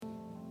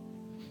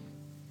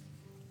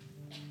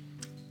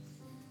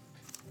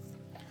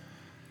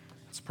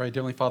Pray,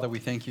 dear Heavenly Father, we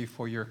thank you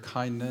for your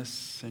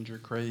kindness and your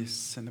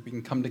grace, and that we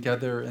can come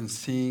together and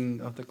sing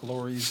of the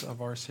glories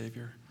of our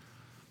Savior,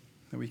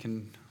 that we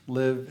can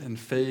live in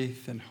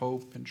faith and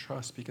hope and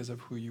trust because of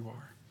who you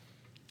are.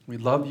 We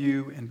love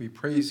you and we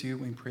praise you.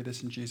 We pray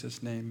this in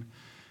Jesus' name.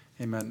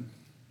 Amen.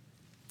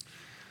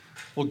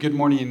 Well, good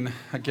morning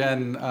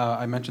again.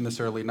 I mentioned this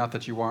early, not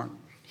that you weren't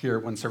here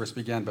when service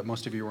began, but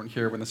most of you weren't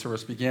here when the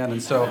service began.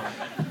 And so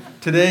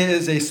today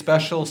is a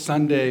special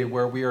Sunday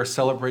where we are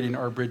celebrating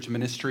our Bridge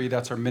ministry.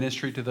 That's our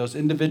ministry to those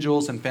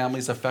individuals and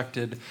families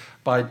affected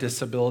by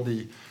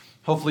disability.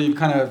 Hopefully you've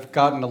kind of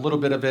gotten a little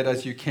bit of it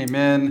as you came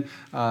in.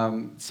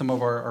 Some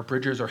of our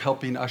bridgers are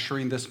helping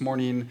ushering this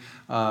morning.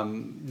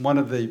 One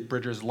of the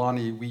bridgers,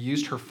 Lonnie, we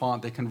used her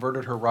font. They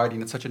converted her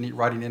writing. It's such a neat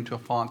writing into a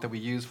font that we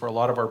use for a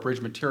lot of our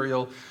bridge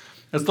material.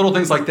 It's little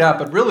things like that,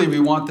 but really we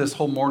want this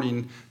whole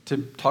morning to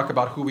talk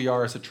about who we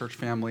are as a church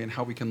family and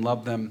how we can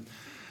love them.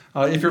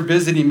 If you're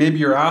visiting, maybe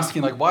you're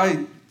asking,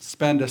 why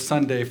spend a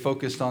Sunday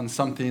focused on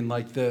something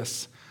like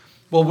this?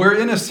 Well, we're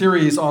in a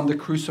series on the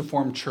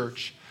Cruciformed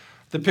church.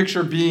 The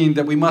picture being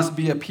that we must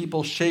be a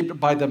people shaped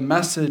by the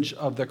message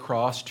of the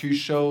cross to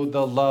show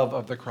the love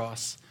of the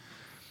cross.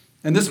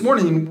 And this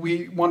morning,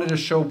 we wanted to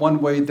show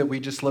one way that we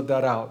just live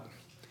that out.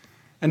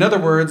 In other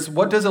words,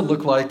 what does it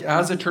look like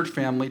as a church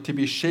family to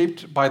be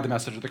shaped by the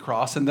message of the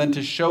cross and then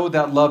to show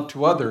that love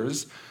to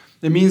others?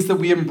 It means that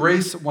we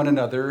embrace one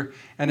another,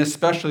 and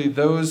especially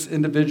those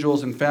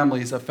individuals and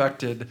families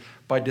affected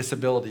by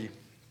disability.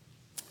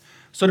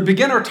 So to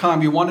begin our time,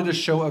 we wanted to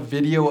show a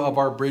video of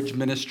our Bridge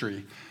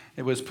ministry.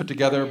 It was put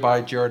together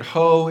by Jared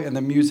Ho, and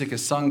the music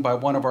is sung by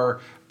one of our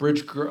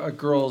Bridge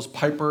girls,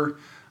 Piper.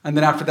 And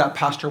then after that,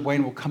 Pastor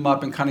Wayne will come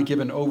up and kind of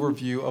give an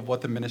overview of what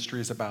the ministry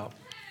is about.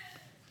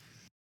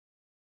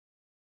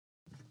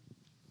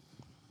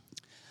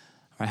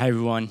 All right, hi,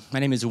 everyone. My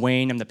name is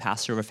Wayne. I'm the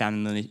pastor of our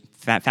family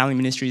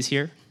ministries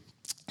here.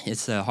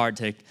 It's hard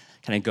to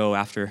kind of go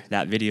after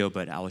that video,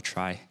 but I will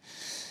try.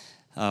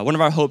 One of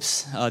our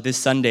hopes this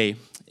Sunday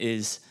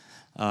is,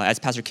 as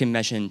Pastor Kim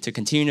mentioned, to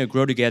continue to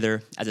grow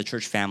together as a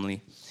church family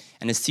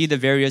and to see the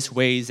various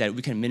ways that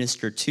we can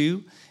minister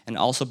to and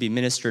also be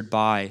ministered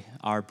by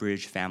our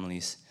Bridge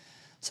families.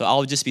 So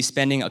I'll just be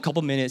spending a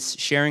couple minutes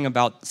sharing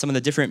about some of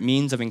the different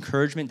means of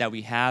encouragement that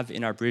we have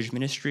in our Bridge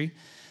ministry,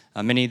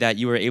 many that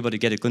you were able to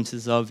get a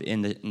glimpses of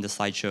in the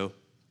slideshow.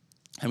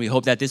 And we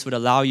hope that this would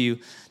allow you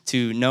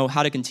to know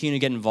how to continue to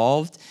get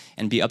involved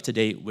and be up to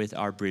date with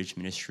our Bridge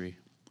ministry.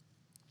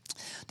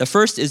 The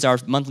first is our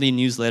monthly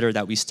newsletter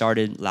that we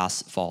started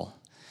last fall.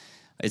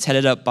 It's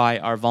headed up by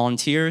our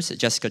volunteers,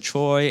 Jessica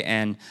Choi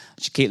and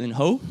Caitlin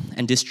Ho,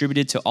 and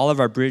distributed to all of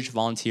our Bridge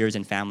volunteers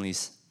and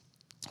families.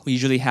 We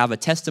usually have a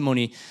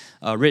testimony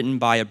written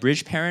by a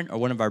Bridge parent or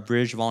one of our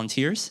Bridge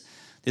volunteers.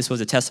 This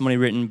was a testimony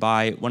written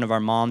by one of our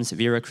moms,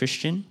 Vera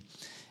Christian,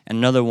 and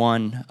another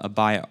one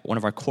by one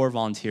of our core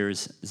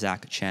volunteers,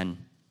 Zach Chen.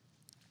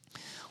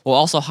 We'll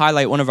also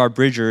highlight one of our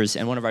bridgers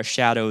and one of our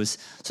shadows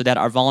so that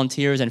our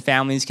volunteers and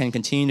families can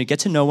continue to get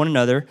to know one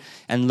another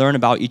and learn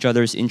about each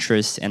other's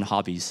interests and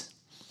hobbies.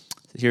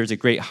 Here's a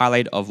great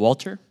highlight of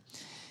Walter,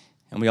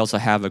 and we also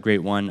have a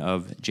great one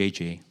of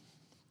JJ.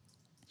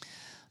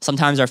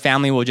 Sometimes our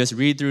family will just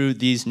read through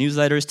these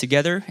newsletters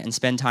together and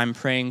spend time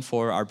praying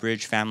for our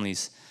Bridge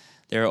families.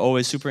 They're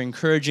always super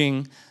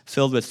encouraging,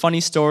 filled with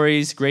funny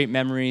stories, great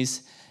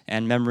memories,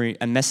 and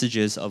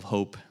messages of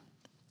hope.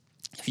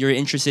 If you're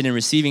interested in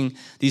receiving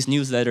these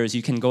newsletters,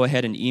 you can go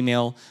ahead and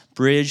email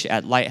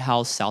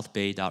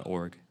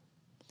bridge@lighthousekouthbay.org.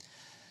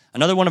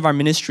 Another one of our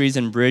ministries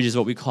in Bridge is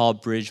what we call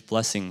Bridge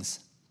Blessings.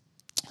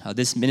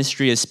 This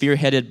ministry is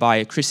spearheaded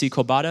by Chrissy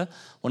Kobata,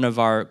 one of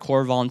our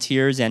core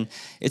volunteers, and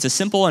it's a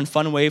simple and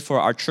fun way for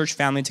our church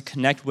family to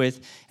connect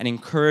with and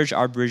encourage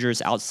our bridgers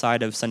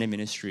outside of Sunday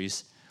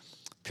ministries.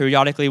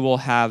 Periodically, we'll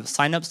have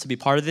sign-ups to be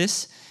part of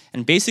this,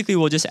 and basically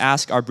we'll just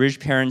ask our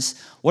Bridge parents,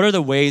 what are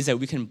the ways that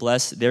we can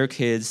bless their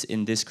kids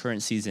in this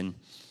current season?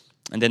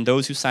 And then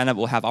those who sign up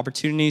will have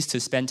opportunities to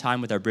spend time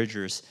with our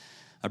bridgers,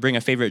 bring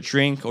a favorite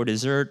drink or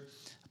dessert,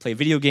 play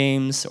video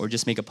games, or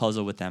just make a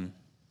puzzle with them.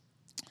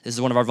 This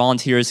is one of our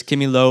volunteers,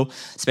 Kimmy Lowe,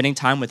 spending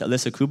time with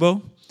Alyssa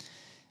Kubo,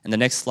 and the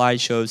next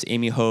slide shows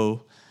Amy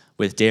Ho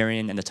with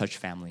Darian and the Touch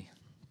family.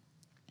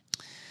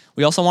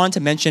 We also wanted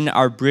to mention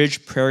our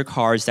Bridge prayer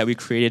cards that we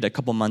created a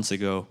couple months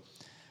ago.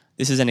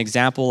 This is an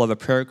example of a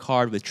prayer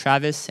card with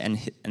Travis and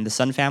the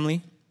Sun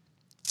family.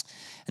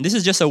 And this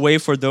is just a way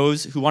for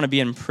those who want to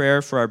be in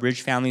prayer for our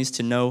Bridge families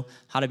to know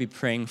how to be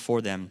praying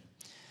for them.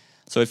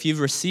 So if you've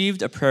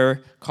received a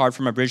prayer card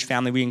from our Bridge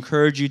family, we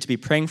encourage you to be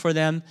praying for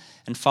them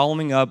and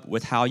following up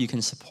with how you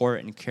can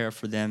support and care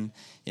for them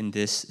in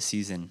this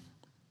season.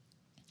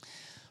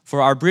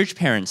 For our Bridge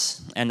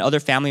parents and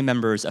other family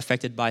members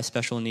affected by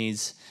special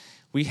needs,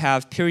 we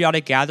have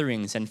periodic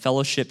gatherings and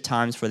fellowship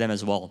times for them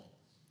as well.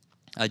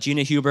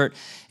 Gina Hubert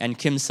and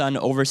Kim Sun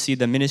oversee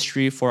the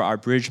ministry for our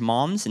Bridge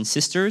moms and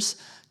sisters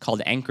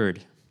called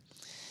Anchored.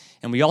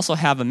 And we also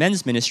have a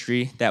men's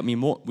ministry that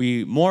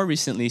we more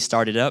recently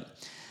started up,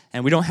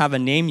 and we don't have a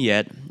name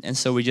yet, and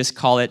so we just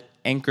call it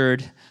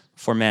Anchored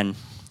for Men.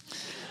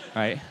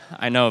 right?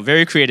 I know,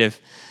 very creative.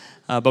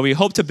 But we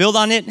hope to build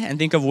on it and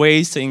think of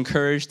ways to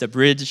encourage the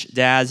Bridge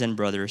dads and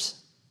brothers.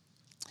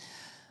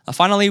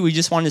 Finally, we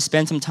just wanted to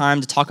spend some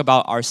time to talk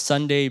about our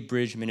Sunday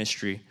Bridge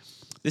ministry.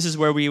 This is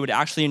where we would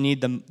actually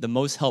need the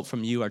most help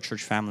from you, our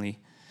church family.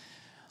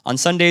 On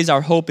Sundays,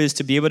 our hope is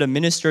to be able to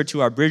minister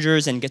to our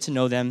Bridgers and get to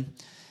know them,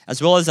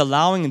 as well as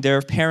allowing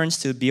their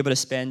parents to be able to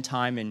spend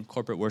time in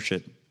corporate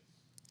worship.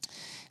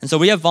 And so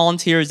we have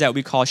volunteers that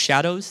we call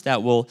shadows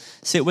that will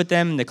sit with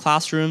them in the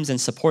classrooms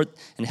and support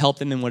and help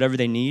them in whatever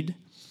they need.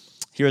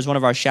 Here is one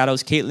of our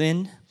shadows,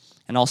 Caitlin,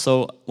 and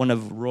also one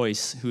of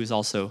Royce, who is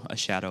also a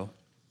shadow.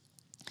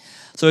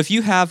 So if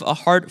you have a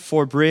heart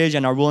for Bridge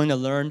and are willing to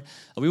learn,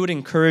 we would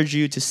encourage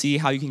you to see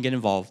how you can get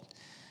involved.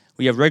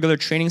 We have regular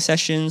training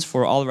sessions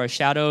for all of our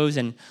shadows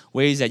and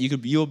ways that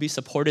you will be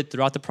supported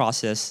throughout the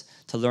process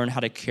to learn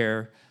how to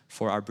care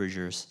for our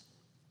Bridgers.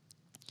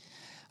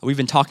 We've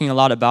been talking a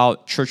lot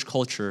about church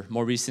culture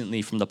more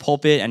recently from the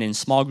pulpit and in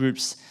small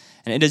groups,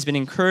 and it has been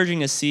encouraging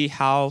to see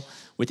how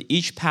with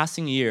each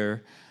passing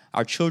year,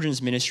 our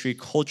children's ministry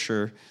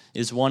culture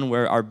is one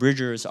where our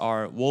Bridgers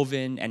are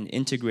woven and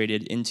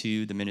integrated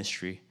into the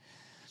ministry.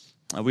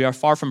 We are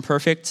far from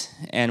perfect,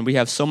 and we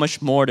have so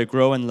much more to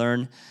grow and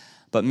learn,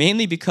 but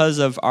mainly because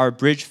of our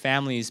Bridge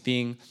families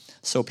being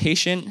so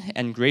patient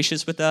and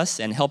gracious with us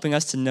and helping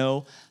us to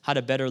know how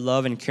to better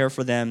love and care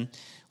for them,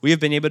 we have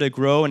been able to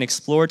grow and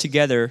explore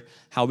together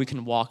how we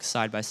can walk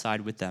side by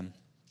side with them.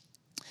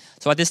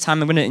 So at this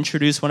time, I'm going to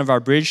introduce one of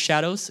our Bridge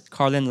shadows,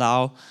 Carlin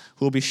Lau,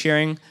 who will be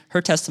sharing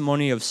her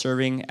testimony of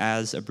serving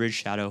as a Bridge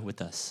shadow with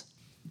us.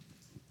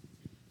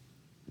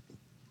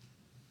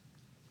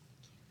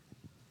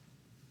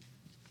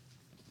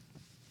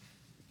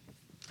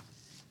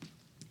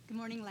 Good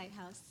morning,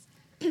 Lighthouse.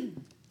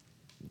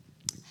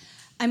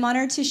 I'm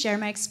honored to share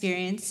my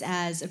experience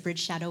as a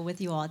Bridge shadow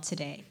with you all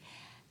today.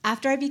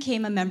 After I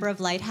became a member of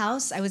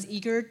Lighthouse, I was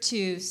eager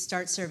to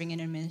start serving in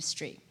a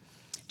ministry.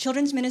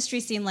 Children's ministry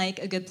seemed like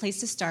a good place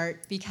to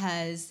start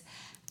because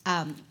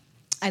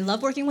I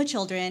love working with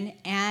children,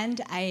 and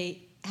I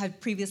have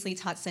previously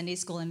taught Sunday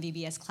school and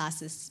VBS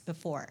classes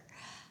before.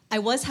 I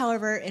was,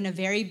 however, in a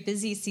very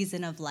busy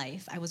season of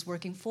life. I was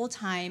working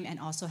full-time and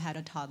also had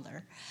a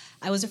toddler.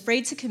 I was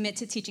afraid to commit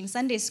to teaching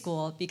Sunday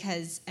school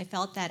because I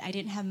felt that I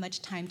didn't have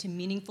much time to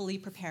meaningfully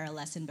prepare a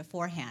lesson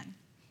beforehand.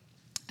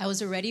 I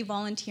was already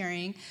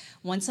volunteering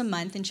once a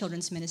month in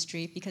children's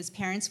ministry because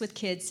parents with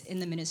kids in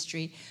the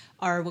ministry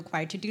are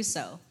required to do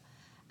so.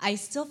 I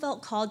still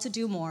felt called to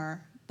do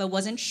more, but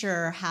wasn't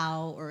sure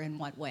how or in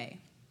what way.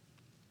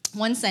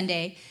 One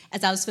Sunday,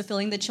 as I was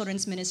fulfilling the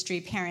children's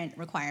ministry parent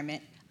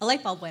requirement, a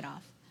light bulb went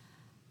off.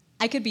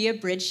 I could be a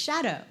Bridge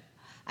shadow,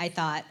 I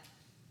thought.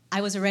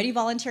 I was already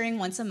volunteering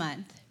once a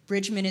month.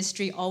 Bridge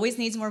ministry always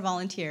needs more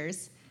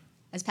volunteers.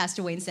 As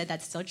Pastor Wayne said,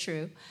 that's still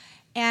true.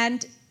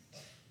 And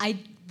I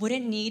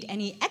wouldn't need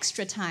any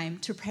extra time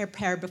to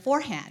prepare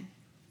beforehand,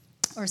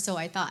 or so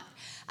I thought.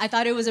 I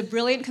thought it was a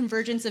brilliant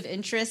convergence of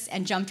interests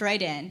and jumped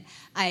right in.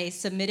 I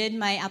submitted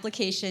my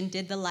application,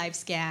 did the live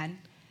scan,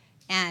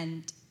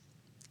 and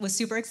was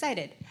super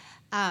excited.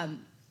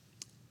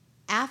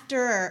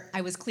 After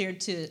I was cleared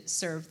to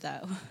serve,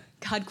 though,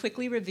 God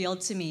quickly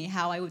revealed to me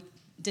how I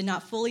did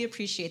not fully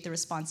appreciate the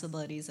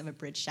responsibilities of a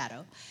Bridge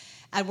shadow.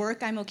 At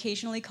work, I'm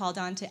occasionally called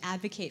on to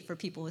advocate for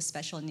people with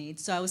special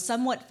needs, so I was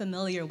somewhat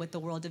familiar with the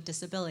world of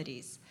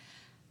disabilities.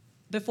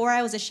 Before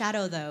I was a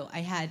shadow, though, I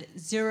had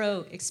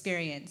zero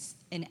experience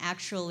in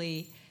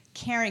actually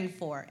caring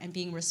for and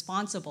being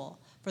responsible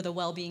for the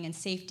well-being and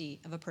safety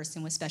of a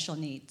person with special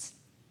needs.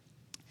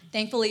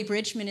 Thankfully,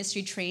 Bridge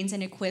Ministry trains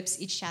and equips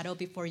each shadow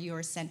before you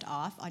are sent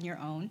off on your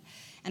own,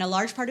 and a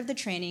large part of the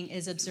training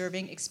is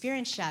observing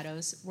experienced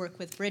shadows work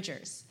with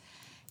Bridgers.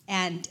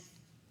 And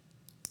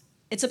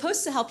it's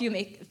supposed to help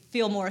you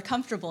feel more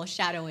comfortable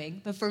shadowing,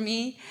 but for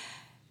me,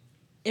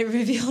 it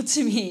revealed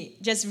to me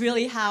just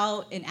really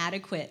how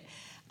inadequate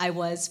I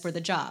was for the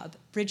job.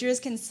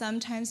 Bridgers can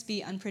sometimes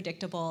be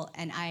unpredictable,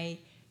 and I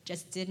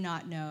just did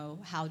not know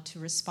how to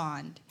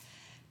respond.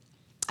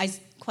 I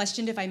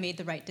questioned if I made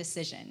the right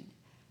decision.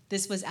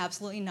 This was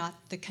absolutely not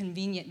the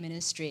convenient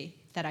ministry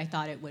that I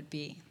thought it would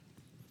be.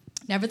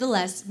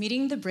 Nevertheless,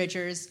 meeting the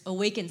Bridgers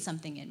awakened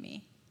something in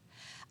me.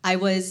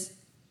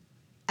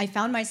 I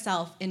found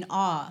myself in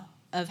awe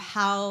of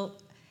how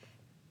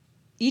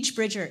each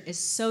Bridger is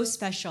so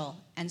special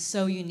and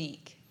so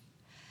unique.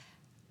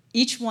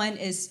 Each one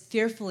is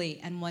fearfully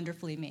and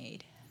wonderfully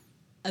made.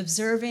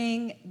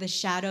 Observing the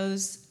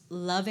shadows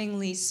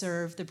lovingly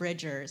serve the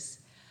Bridgers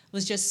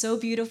was just so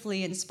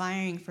beautifully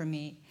inspiring for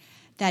me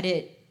that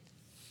it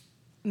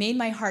made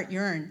my heart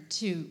yearn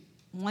to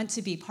want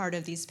to be part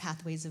of these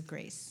pathways of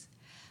grace.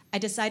 I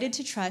decided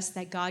to trust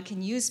that God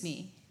can use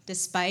me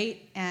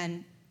despite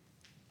and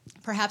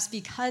perhaps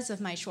because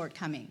of my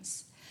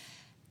shortcomings.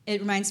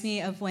 It reminds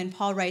me of when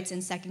Paul writes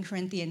in 2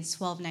 Corinthians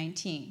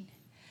 12:19.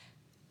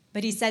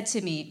 But he said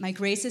to me, "My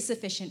grace is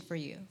sufficient for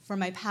you, for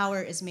my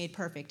power is made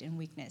perfect in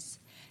weakness.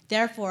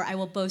 Therefore, I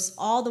will boast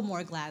all the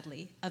more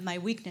gladly of my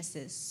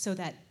weaknesses so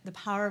that the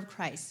power of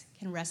Christ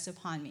can rest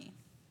upon me."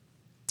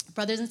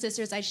 Brothers and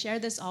sisters, I share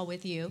this all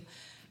with you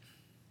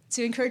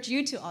to encourage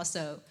you to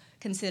also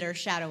consider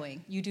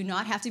shadowing. You do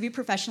not have to be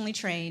professionally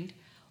trained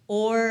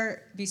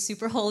or be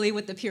super holy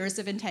with the purest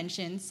of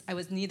intentions. I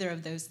was neither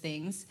of those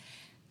things.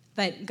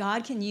 But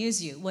God can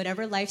use you,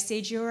 whatever life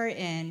stage you are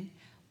in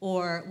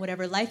or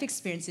whatever life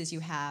experiences you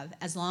have,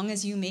 as long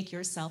as you make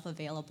yourself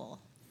available.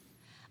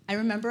 I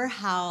remember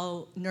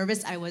how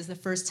nervous I was the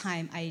first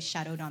time I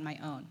shadowed on my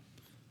own.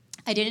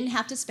 I didn't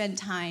have to spend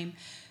time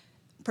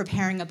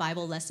preparing a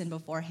Bible lesson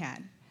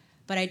beforehand,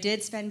 but I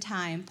did spend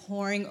time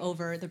poring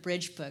over the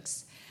Bridge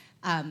books,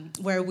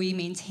 where we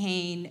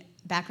maintain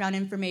background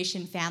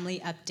information, family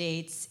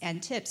updates,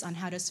 and tips on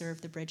how to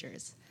serve the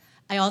Bridgers.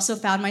 I also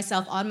found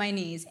myself on my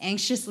knees,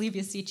 anxiously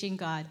beseeching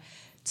God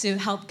to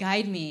help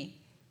guide me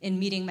in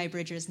meeting my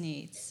Bridgers'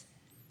 needs.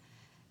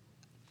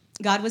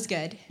 God was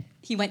good.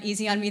 He went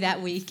easy on me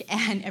that week,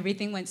 and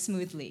everything went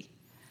smoothly.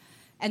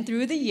 And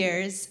through the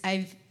years,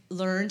 I've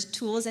learned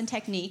tools and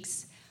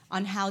techniques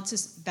on how to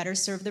better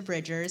serve the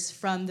Bridgers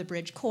from the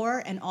Bridge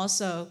Corps and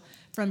also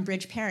from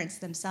Bridge parents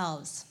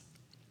themselves.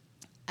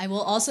 I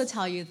will also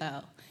tell you,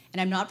 though, and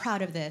I'm not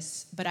proud of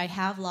this, but I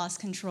have lost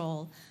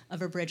control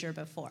of a Bridger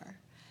before.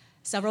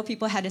 Several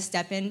people had to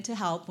step in to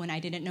help when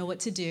I didn't know what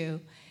to do,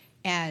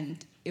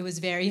 and it was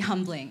very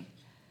humbling.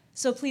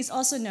 So please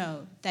also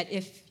know that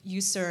if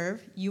you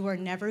serve, you are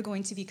never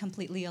going to be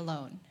completely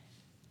alone.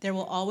 There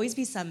will always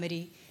be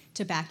somebody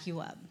to back you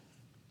up.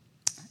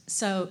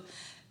 So,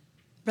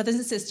 brothers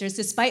and sisters,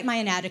 despite my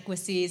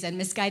inadequacies and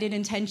misguided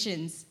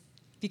intentions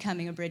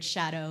becoming a Bridge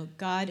shadow,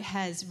 God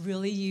has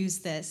really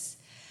used this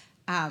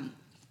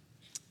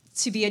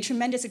to be a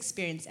tremendous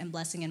experience and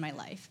blessing in my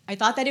life. I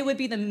thought that it would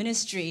be the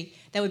ministry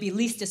that would be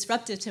least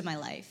disruptive to my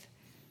life,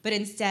 but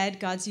instead,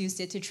 God's used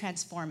it to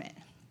transform it.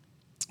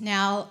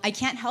 Now, I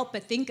can't help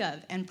but think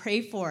of and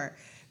pray for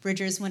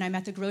Bridgers when I'm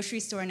at the grocery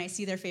store and I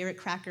see their favorite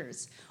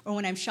crackers, or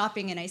when I'm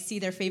shopping and I see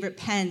their favorite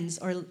pens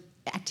or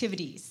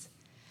activities.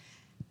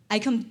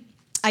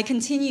 I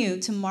continue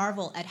to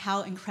marvel at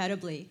how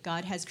incredibly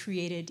God has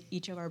created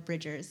each of our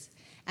Bridgers,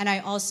 and I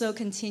also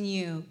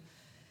continue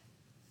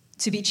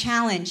to be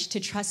challenged to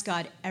trust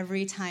God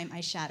every time I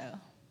shadow.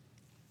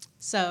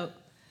 So,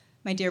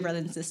 my dear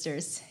brothers and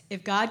sisters,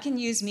 if God can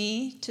use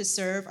me to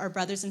serve our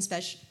brothers and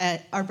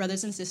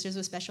sisters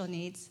with special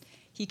needs,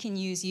 he can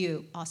use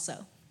you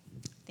also.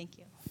 Thank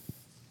you.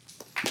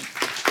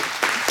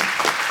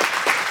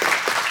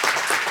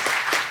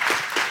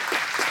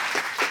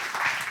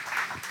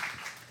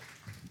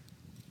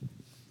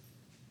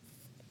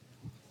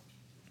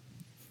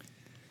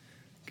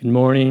 Good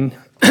morning.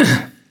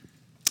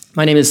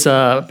 My name is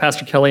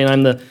Pastor Kelly, and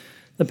I'm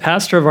the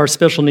pastor of our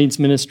special needs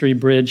ministry,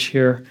 Bridge,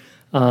 here.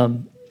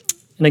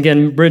 And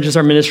again, Bridge is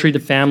our ministry to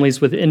families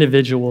with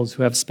individuals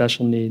who have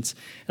special needs.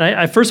 And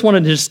I first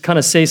wanted to just kind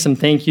of say some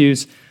thank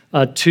yous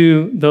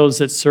to those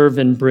that serve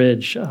in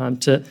Bridge.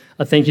 To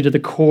a thank you to the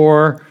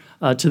Corps,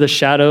 to the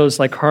Shadows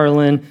like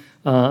Harlan,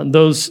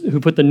 those who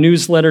put the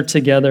newsletter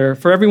together.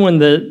 For everyone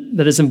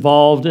that is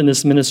involved in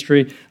this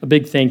ministry, a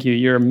big thank you.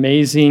 You're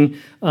amazing.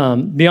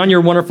 Beyond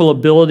your wonderful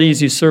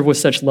abilities, you serve with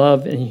such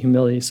love and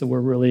humility, so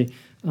we're really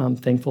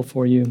thankful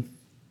for you.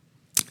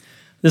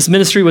 This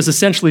ministry was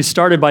essentially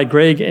started by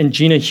Greg and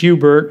Gina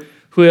Hubert,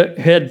 who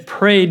had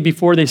prayed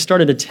before they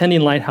started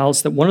attending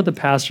Lighthouse that one of the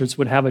pastors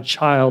would have a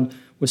child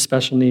with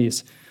special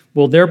needs.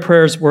 Well, their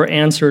prayers were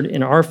answered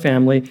in our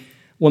family.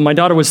 When my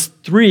daughter was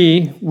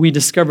 3, we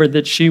discovered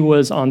that she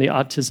was on the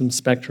autism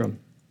spectrum.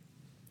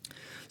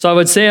 So I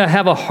would say I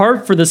have a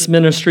heart for this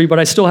ministry, but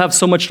I still have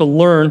so much to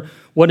learn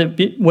when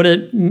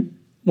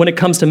it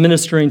comes to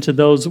ministering to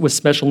those with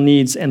special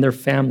needs and their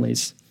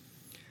families.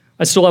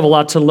 I still have a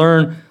lot to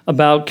learn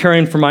about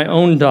caring for my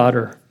own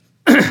daughter.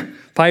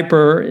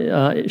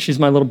 Piper, she's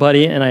my little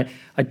buddy, and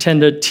I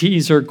tend to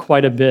tease her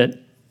quite a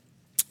bit.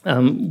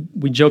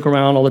 We joke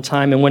around all the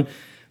time, and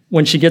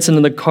when she gets into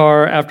the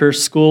car after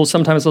school,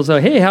 sometimes I'll say,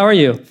 "Hey, how are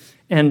you?"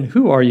 And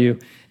 "Who are you?"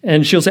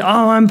 And she'll say,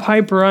 "Oh, I'm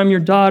Piper, I'm your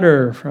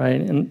daughter,"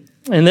 right? And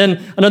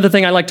then another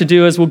thing I like to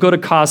do is we'll go to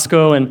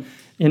Costco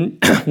and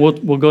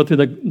we'll go through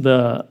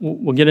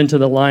we'll get into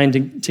the line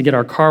to get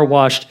our car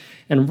washed.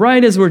 And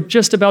right as we're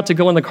just about to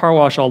go in the car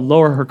wash, I'll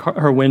lower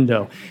her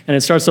window. And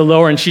it starts to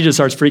lower, and she just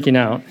starts freaking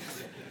out.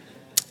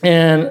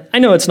 And I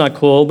know it's not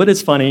cool, but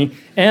it's funny.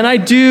 And I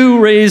do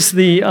raise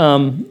the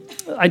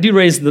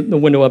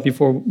window up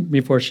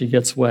before she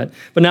gets wet.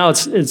 But now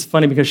it's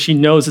funny because she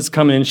knows it's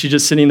coming, and she's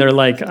just sitting there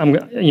like I'm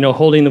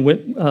holding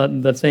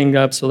the thing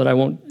up so that I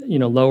won't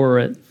lower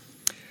it.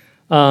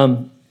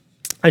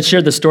 I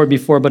shared this story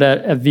before, but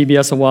at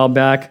VBS a while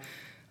back,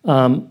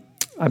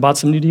 I bought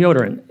some new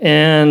deodorant.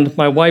 And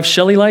my wife,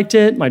 Shelly, liked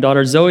it. My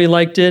daughter, Zoe,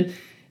 liked it.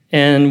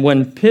 And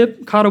when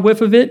Pip caught a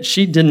whiff of it,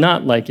 she did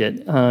not like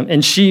it.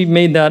 And she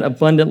made that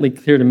abundantly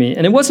clear to me.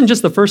 And it wasn't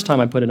just the first time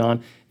I put it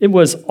on. It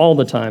was all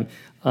the time.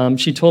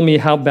 She told me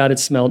how bad it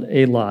smelled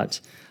a lot.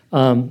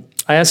 I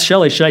asked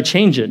Shelly, should I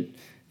change it?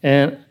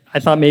 And I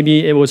thought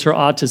maybe it was her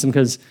autism,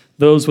 because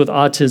those with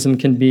autism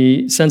can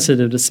be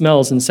sensitive to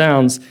smells and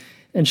sounds.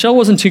 And Shell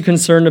wasn't too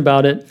concerned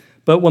about it.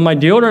 But when my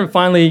deodorant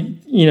finally,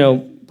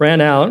 ran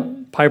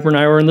out. Piper and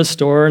I were in the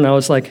store, and I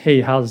was like,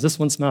 hey, how does this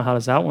one smell? How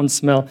does that one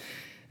smell?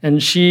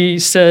 And she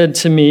said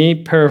to me,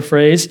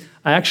 paraphrase,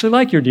 I actually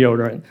like your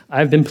deodorant.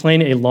 I've been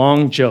playing a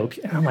long joke.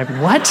 And I'm like,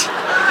 what?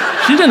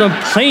 She didn't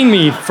play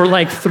me for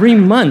like 3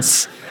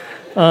 months.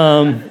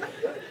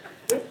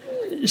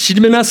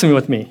 She'd been messing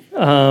with me.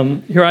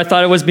 Here I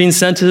thought I was being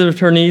sensitive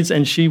to her needs,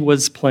 and she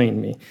was playing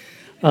me.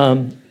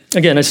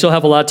 Again, I still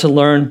have a lot to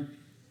learn.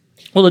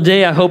 Well,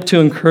 today I hope to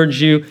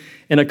encourage you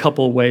in a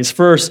couple of ways.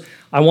 First,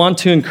 I want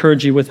to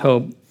encourage you with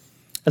hope.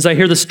 As I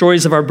hear the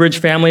stories of our Bridge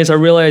families, I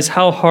realize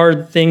how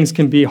hard things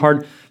can be,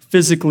 hard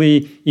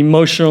physically,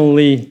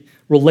 emotionally,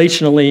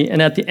 relationally,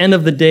 and at the end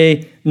of the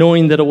day,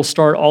 knowing that it will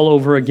start all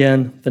over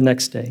again the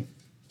next day.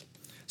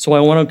 So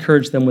I want to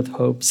encourage them with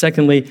hope.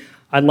 Secondly,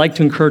 I'd like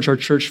to encourage our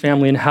church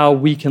family in how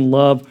we can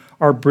love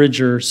our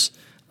Bridgers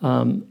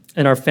and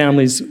our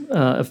families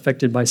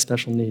affected by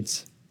special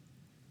needs.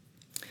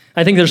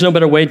 I think there's no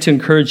better way to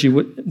encourage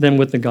you than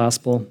with the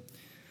gospel.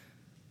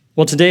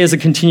 Well, today is a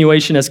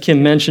continuation, as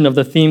Kim mentioned, of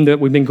the theme that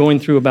we've been going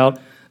through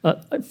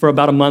for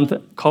about a month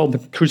called the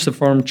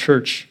Cruciformed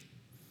Church.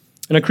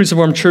 And a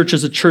Cruciformed Church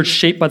is a church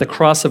shaped by the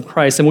cross of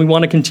Christ, and we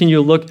want to continue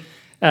to look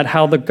at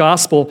how the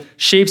gospel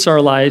shapes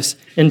our lives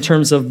in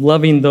terms of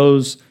loving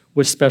those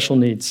with special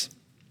needs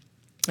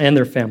and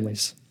their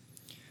families.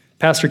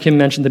 Pastor Kim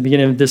mentioned at the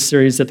beginning of this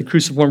series that the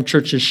Cruciformed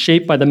Church is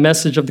shaped by the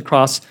message of the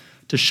cross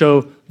to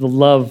show the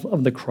love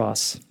of the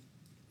cross.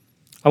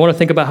 I want to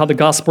think about how the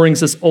gospel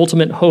brings us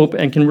ultimate hope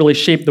and can really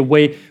shape the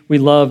way we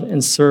love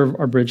and serve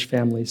our Bridge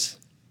families.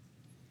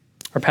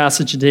 Our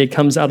passage today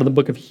comes out of the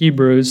book of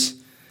Hebrews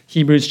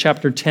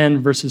chapter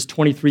 10, verses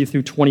 23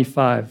 through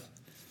 25.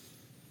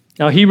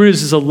 Now,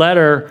 Hebrews is a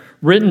letter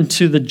written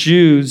to the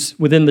Jews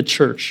within the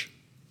church.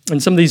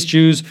 And some of these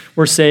Jews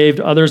were saved,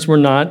 others were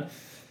not.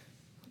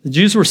 The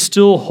Jews were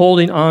still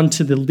holding on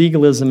to the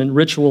legalism and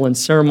ritual and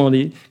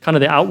ceremony, kind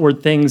of the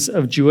outward things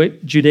of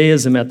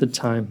Judaism at the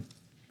time.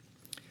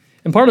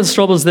 And part of the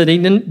struggle is that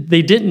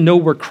they didn't know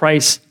where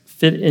Christ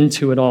fit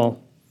into it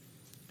all.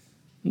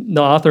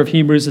 The author of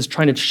Hebrews is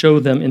trying to show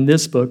them in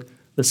this book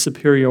the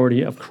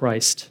superiority of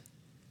Christ.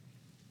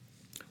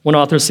 One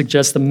author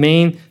suggests the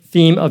main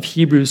theme of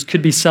Hebrews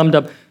could be summed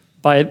up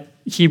by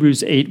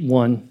Hebrews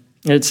 8:1.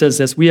 And it says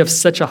this, we have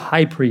such a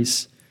high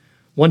priest,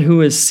 one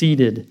who is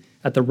seated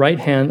at the right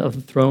hand of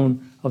the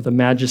throne of the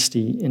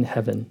majesty in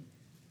heaven.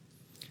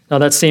 Now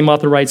that same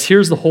author writes,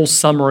 here's the whole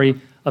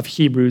summary of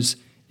Hebrews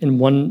in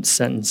one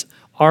sentence.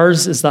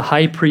 Ours is the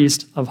high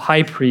priest of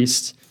high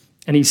priests,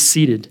 and he's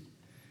seated.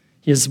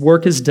 His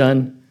work is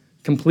done,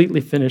 completely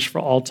finished for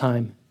all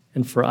time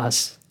and for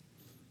us.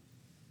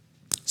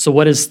 So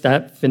what is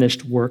that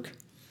finished work?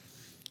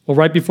 Well,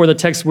 right before the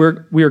text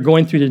we are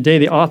going through today,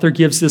 the author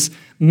gives this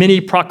mini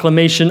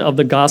proclamation of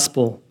the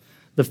gospel,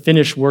 the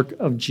finished work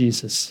of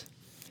Jesus.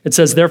 It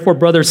says, therefore,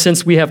 brothers,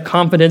 since we have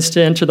confidence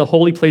to enter the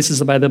holy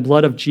places by the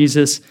blood of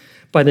Jesus,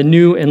 by the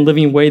new and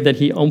living way that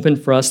he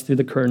opened for us through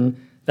the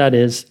curtain, that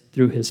is,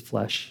 through his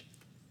flesh.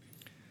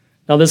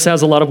 Now, this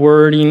has a lot of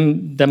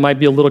wording that might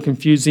be a little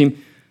confusing,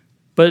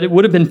 but it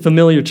would have been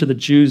familiar to the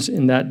Jews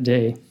in that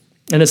day.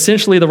 And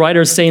essentially, the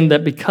writer is saying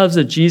that because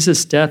of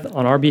Jesus' death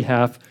on our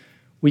behalf,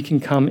 we can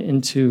come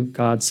into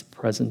God's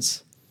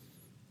presence.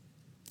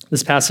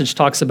 This passage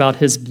talks about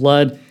his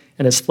blood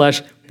and his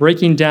flesh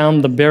breaking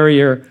down the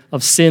barrier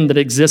of sin that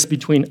exists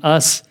between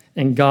us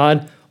and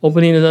God,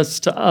 opening us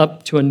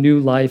up to a new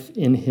life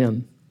in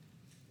him.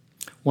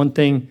 One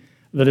thing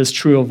that is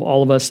true of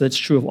all of us, that's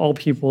true of all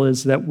people,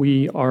 is that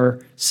we are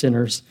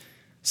sinners.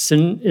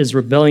 Sin is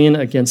rebellion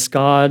against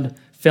God,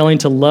 failing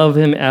to love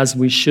him as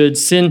we should.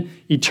 Sin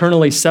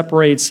eternally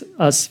separates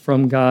us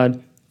from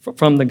God,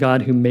 from the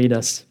God who made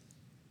us.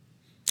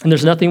 And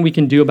there's nothing we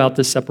can do about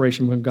this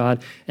separation from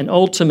God. And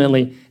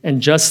ultimately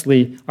and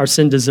justly, our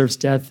sin deserves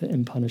death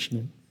and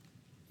punishment.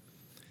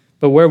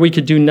 But where we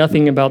could do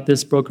nothing about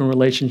this broken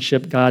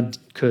relationship, God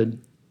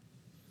could.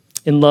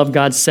 In love,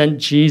 God sent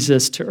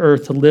Jesus to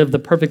earth to live the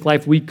perfect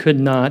life we could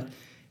not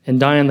and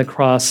die on the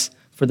cross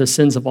for the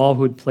sins of all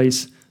who would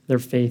place their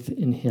faith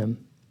in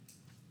him.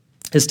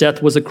 His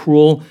death was a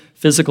cruel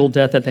physical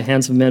death at the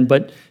hands of men,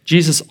 but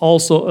Jesus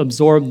also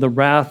absorbed the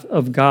wrath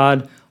of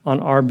God on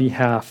our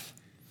behalf.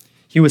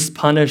 He was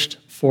punished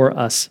for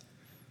us.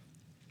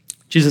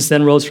 Jesus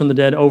then rose from the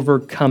dead,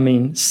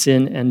 overcoming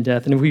sin and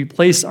death. And if we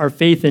place our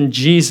faith in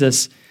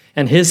Jesus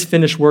and his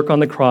finished work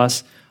on the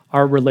cross,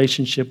 our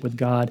relationship with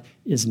God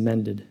is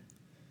mended.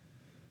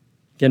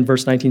 Again,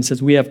 verse 19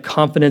 says, we have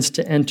confidence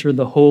to enter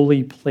the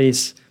holy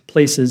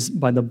places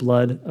by the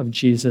blood of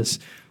Jesus.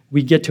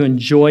 We get to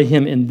enjoy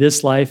him in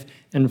this life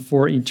and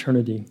for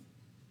eternity.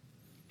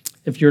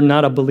 If you're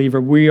not a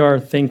believer, we are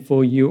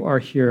thankful you are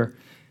here.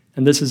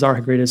 And this is our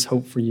greatest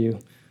hope for you,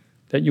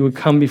 that you would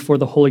come before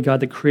the holy God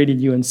that created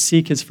you and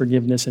seek his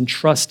forgiveness and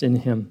trust in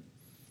him.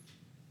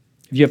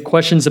 If you have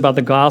questions about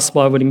the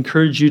gospel, I would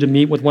encourage you to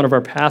meet with one of our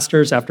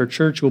pastors after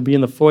church. We'll be in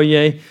the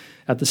foyer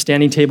at the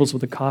standing tables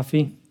with a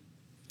coffee.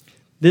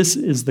 This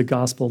is the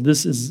gospel.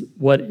 This is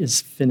what is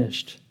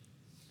finished.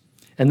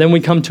 And then we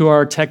come to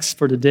our text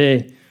for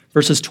today,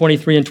 verses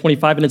 23 and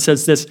 25, and it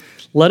says this,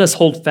 "Let us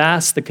hold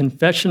fast the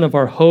confession of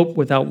our hope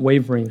without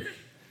wavering,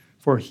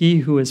 for he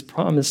who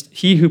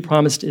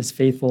promised is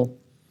faithful.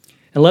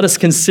 And let us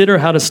consider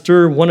how to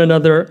stir one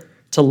another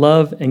to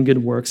love and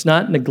good works,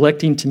 not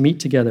neglecting to meet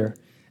together,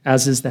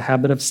 as is the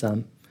habit of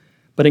some,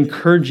 but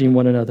encouraging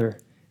one another,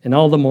 and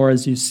all the more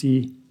as you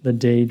see the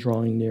day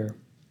drawing near."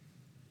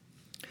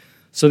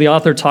 So the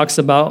author talks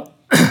about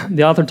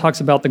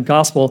the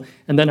gospel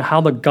and then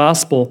how the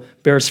gospel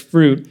bears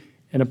fruit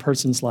in a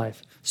person's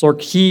life. So our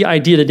key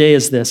idea today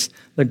is this: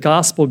 the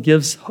gospel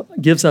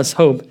gives us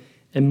hope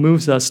and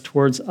moves us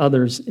towards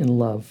others in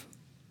love.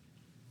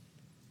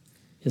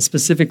 And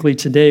specifically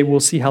today, we'll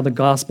see how the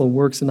gospel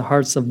works in the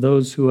hearts of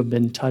those who have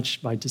been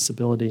touched by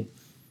disability.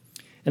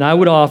 And I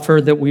would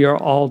offer that we are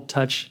all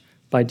touched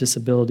by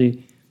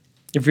disability.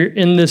 If you're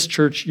in this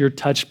church, you're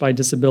touched by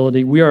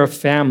disability. We are a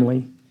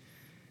family,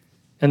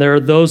 and there are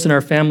those in our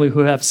family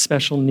who have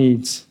special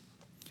needs.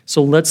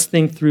 So let's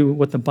think through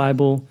what the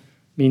Bible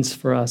means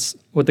for us,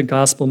 what the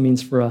gospel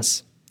means for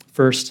us.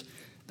 First,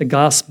 the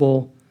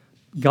gospel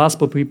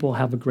people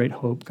have a great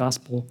hope.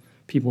 Gospel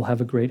people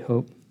have a great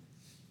hope.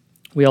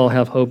 We all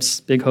have hopes,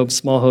 big hopes,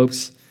 small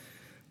hopes.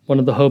 One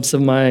of the hopes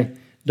of my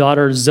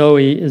daughter,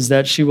 Zoe, is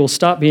that she will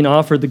stop being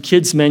offered the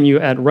kids' menu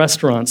at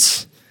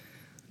restaurants.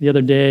 The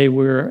other day,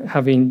 we were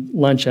having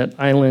lunch at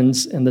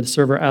Islands, and the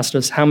server asked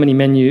us how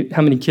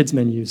many kids'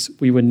 menus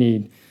we would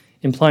need,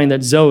 implying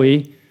that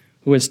Zoe,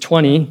 who is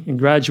 20 and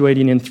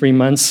graduating in 3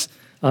 months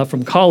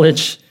from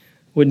college,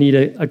 would need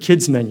a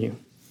kids' menu.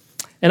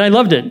 And I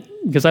loved it,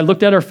 because I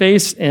looked at her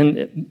face,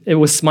 and it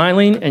was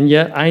smiling, and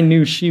yet I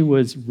knew she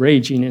was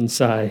raging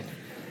inside.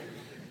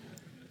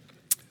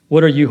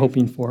 What are you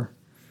hoping for?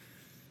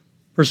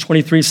 Verse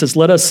 23 says,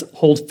 "Let us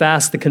hold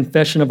fast the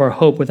confession of our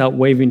hope without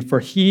wavering, for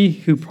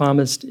he who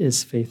promised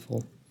is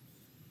faithful."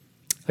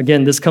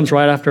 Again, this comes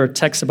right after a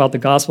text about the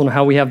gospel and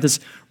how we have this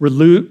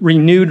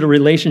renewed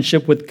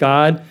relationship with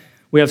God.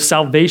 We have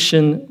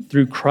salvation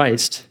through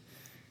Christ.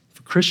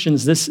 For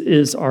Christians, this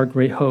is our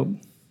great hope.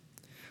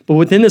 But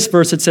within this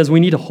verse, it says we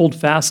need to hold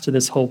fast to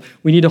this hope.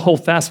 We need to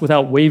hold fast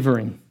without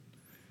wavering.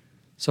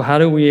 So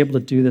how are we able to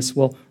do this?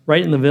 Well,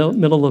 right in the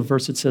middle of the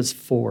verse, it says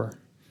 "for."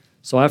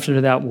 So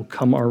after that will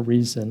come our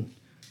reason.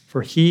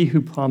 For he who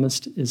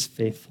promised is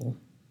faithful.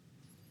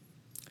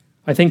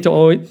 I think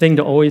the thing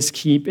to always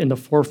keep in the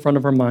forefront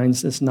of our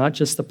minds is not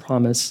just the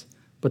promise,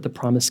 but the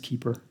promise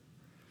keeper.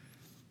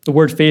 The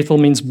word faithful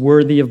means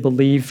worthy of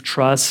belief,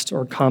 trust,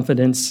 or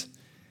confidence.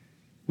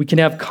 We can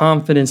have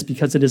confidence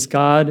because it is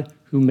God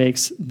who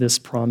makes this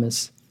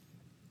promise.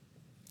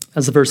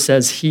 As the verse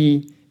says,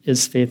 he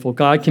is faithful.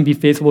 God can be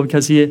faithful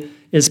because he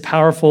is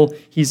powerful,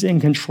 he's in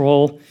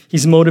control,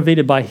 he's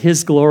motivated by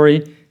his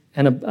glory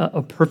and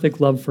a perfect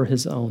love for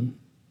his own.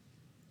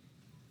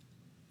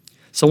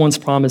 Someone's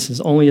promise is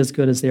only as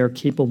good as they are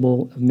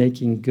capable of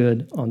making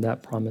good on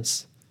that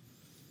promise.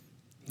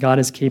 God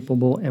is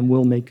capable and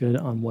will make good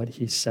on what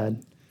he said.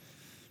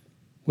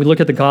 We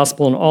look at the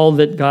gospel and all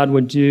that God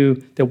would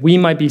do that we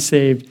might be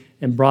saved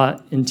and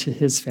brought into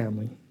his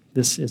family.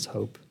 This is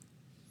hope.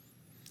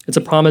 It's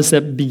a promise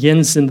that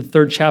begins in the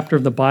 3rd chapter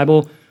of the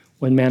Bible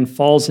when man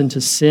falls into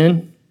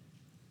sin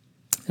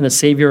and a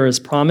Savior is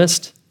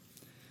promised.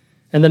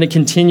 And then it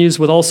continues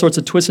with all sorts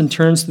of twists and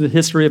turns through the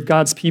history of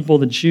God's people,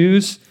 the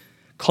Jews,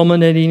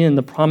 culminating in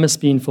the promise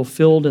being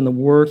fulfilled in the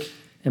work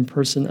and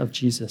person of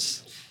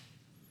Jesus.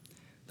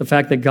 The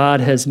fact that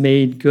God has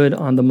made good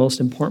on the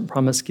most important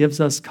promise gives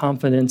us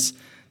confidence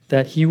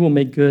that he will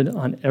make good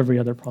on every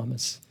other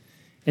promise.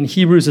 And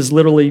Hebrews is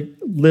literally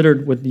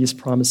littered with these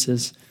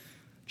promises.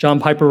 John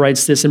Piper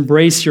writes this: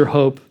 "Embrace your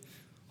hope.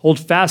 Hold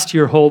fast to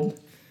your hope.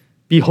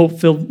 Be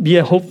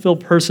a hope-filled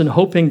person.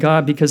 Hope in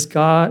God because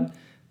God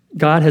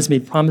has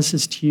made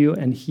promises to you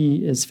and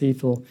he is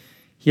faithful.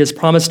 He has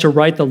promised to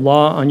write the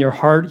law on your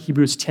heart,"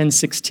 Hebrews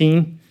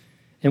 10:16,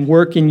 "and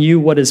work in you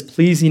what is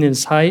pleasing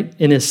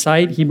in his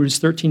sight," Hebrews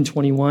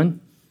 13:21.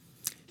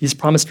 He has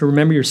promised to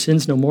remember your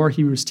sins no more,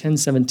 Hebrews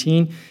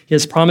 10:17. He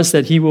has promised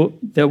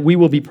that we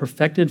will be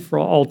perfected for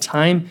all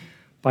time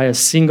by a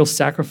single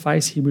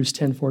sacrifice, Hebrews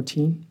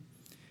 10:14.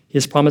 He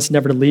has promised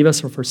never to leave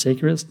us or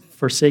forsake us,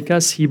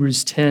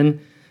 Hebrews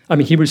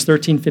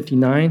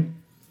 13:59.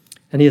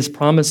 And he has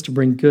promised to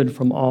bring good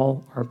from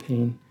all our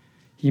pain,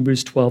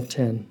 Hebrews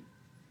 12:10.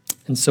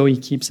 And so he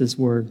keeps his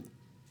word.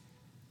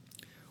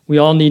 We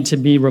all need to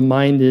be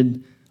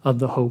reminded of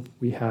the hope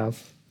we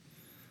have.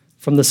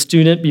 From the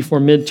student before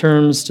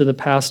midterms to the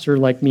pastor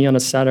like me on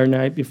a Saturday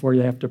night before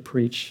you have to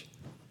preach.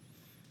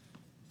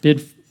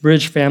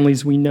 Bridge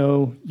families, we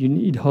know you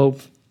need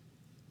hope.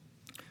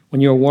 When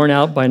you're worn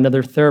out by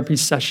another therapy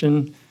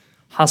session,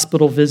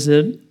 hospital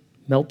visit,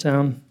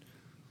 meltdown,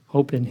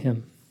 hope in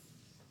him.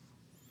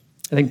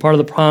 I think part of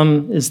the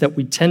problem is that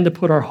we tend to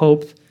put our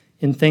hope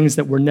in things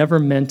that were never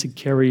meant to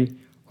carry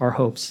our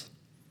hopes.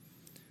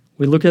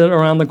 We look at it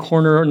around the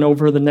corner and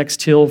over the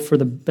next hill for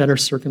the better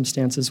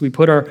circumstances. We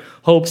put our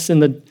hopes in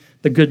the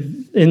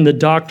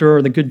doctor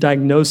or the good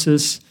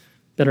diagnosis,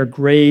 better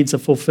grades, a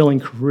fulfilling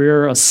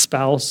career, a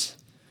spouse,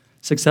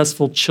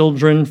 successful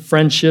children,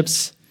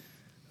 friendships,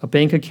 a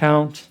bank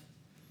account.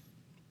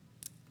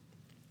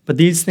 But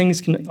these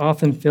things can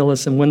often fail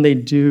us, and when they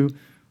do,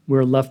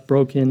 we're left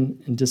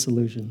broken and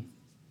disillusioned.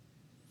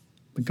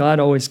 But God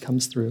always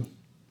comes through.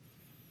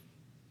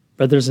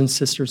 Brothers and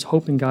sisters,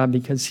 hope in God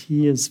because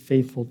he is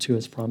faithful to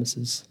his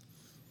promises.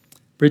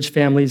 Bridge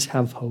families,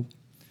 have hope.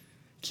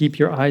 Keep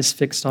your eyes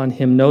fixed on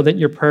him. Know that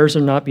your prayers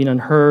are not being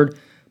unheard,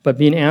 but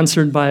being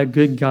answered by a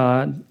good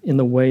God in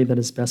the way that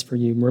is best for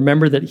you.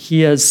 Remember that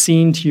he has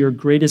seen to your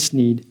greatest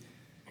need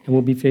and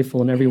will be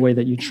faithful in every way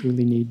that you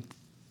truly need.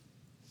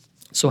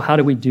 So how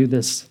do we do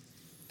this?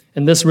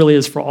 And this really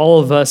is for all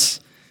of us.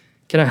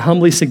 Can I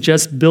humbly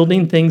suggest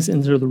building things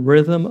into the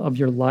rhythm of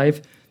your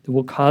life that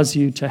will cause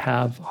you to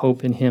have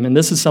hope in him? And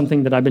this is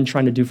something that I've been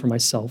trying to do for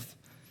myself.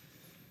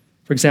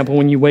 For example,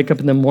 when you wake up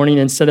in the morning,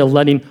 instead of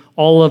letting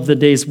all of the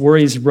day's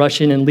worries rush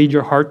in and lead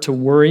your heart to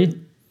worry,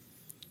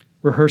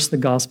 rehearse the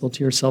gospel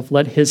to yourself.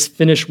 Let his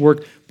finished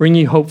work bring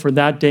you hope for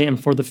that day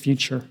and for the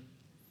future.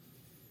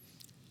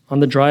 On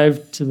the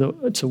drive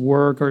to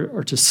work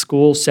or to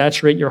school,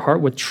 saturate your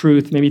heart with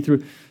truth, maybe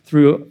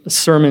through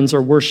sermons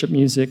or worship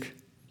music.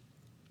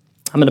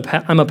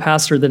 I'm a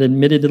pastor that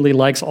admittedly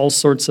likes all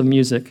sorts of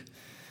music,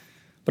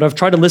 but I've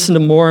tried to listen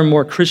to more and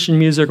more Christian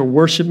music or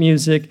worship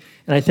music,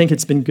 and I think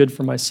it's been good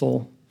for my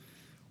soul.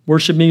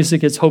 Worship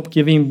music is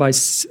hope-giving by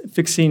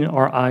fixing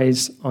our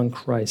eyes on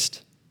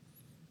Christ.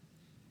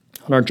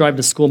 On our drive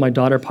to school, my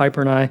daughter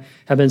Piper and I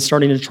have been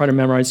starting to try to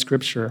memorize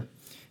Scripture.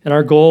 And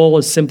our goal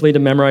is simply to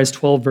memorize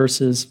 12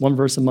 verses, 1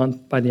 verse a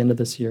month by the end of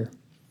this year.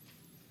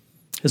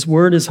 His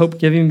word is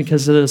hope-giving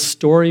because it is a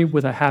story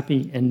with a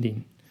happy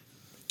ending.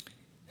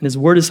 And his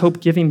word is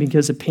hope-giving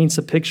because it paints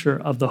a picture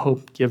of the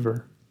hope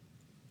giver.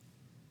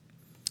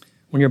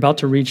 When you're about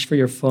to reach for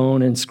your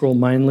phone and scroll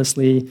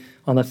mindlessly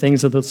on the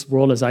things of this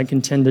world, as I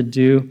can tend to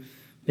do,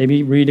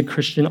 maybe read a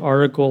Christian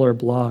article or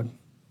blog.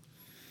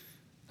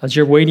 As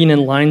you're waiting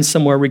in line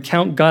somewhere,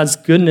 recount God's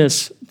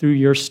goodness through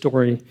your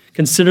story.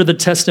 Consider the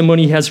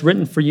testimony he has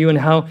written for you and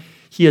how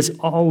he has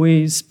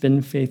always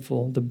been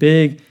faithful, the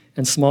big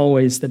and small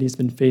ways that he's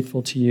been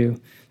faithful to you.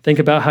 Think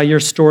about how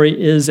your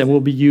story is and will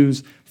be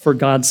used for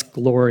God's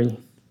glory.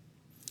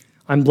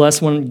 I'm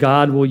blessed when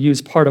God will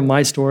use part of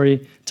my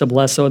story to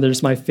bless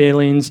others, my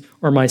failings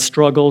or my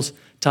struggles,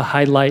 to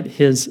highlight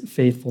his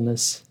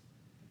faithfulness.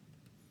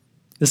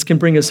 This can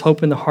bring us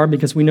hope in the heart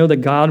because we know that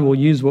God will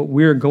use what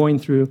we're going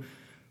through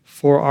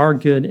for our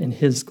good and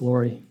his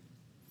glory.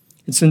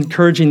 It's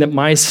encouraging that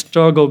my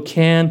struggle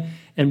can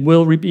and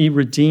will be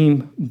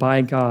redeemed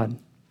by God.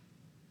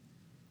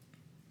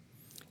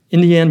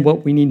 In the end,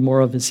 what we need more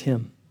of is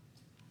him.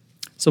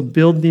 So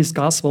build these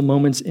gospel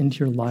moments into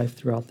your life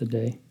throughout the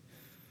day.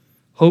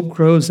 Hope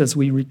grows as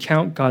we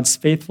recount God's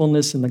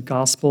faithfulness in the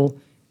gospel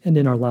and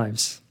in our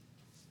lives.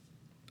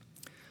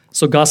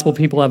 So gospel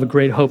people have a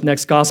great hope.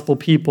 Next, gospel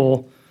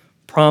people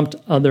prompt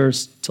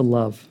others to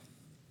love.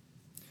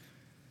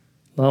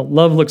 Well,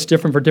 love looks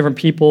different for different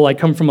people. I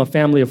come from a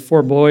family of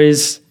 4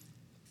 boys.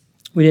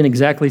 We didn't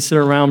exactly sit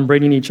around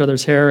braiding each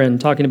other's hair and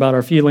talking about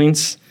our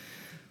feelings,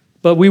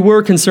 but we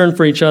were concerned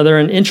for each other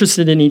and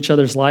interested in each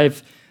other's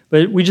life,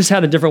 but we just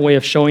had a different way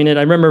of showing it.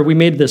 I remember we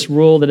made this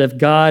rule that if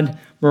God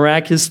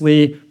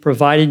miraculously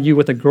provided you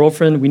with a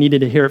girlfriend, we needed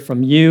to hear it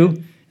from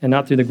you and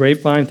not through the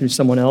grapevine, through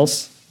someone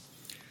else.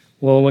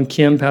 Well, when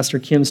Pastor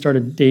Kim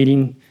started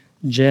dating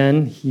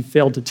Jen, he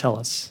failed to tell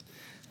us.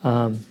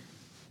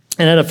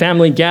 And at a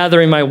family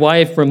gathering, my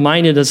wife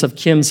reminded us of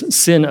Kim's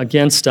sin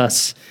against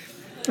us.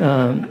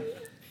 And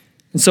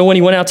so when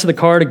he went out to the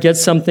car to get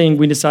something,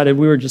 we decided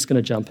we were just going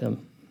to jump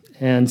him.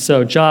 And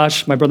so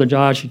Josh, my brother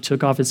Josh, he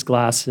took off his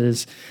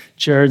glasses.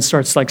 Jared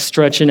starts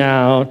stretching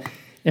out.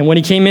 And when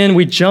he came in,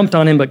 we jumped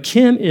on him. But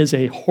Kim is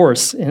a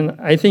horse, and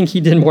I think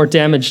he did more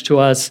damage to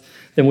us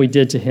than we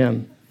did to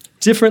him.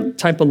 Different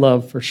type of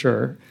love for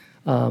sure.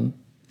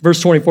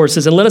 Verse 24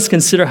 says, "And let us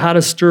consider how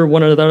to stir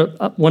one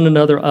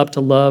another up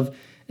to love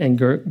and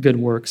good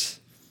works."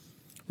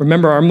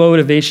 Remember, our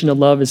motivation to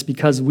love is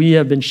because we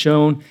have been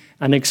shown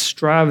an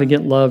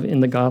extravagant love in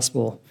the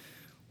gospel.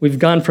 We've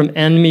gone from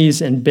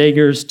enemies and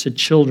beggars to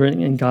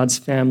children in God's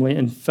family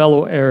and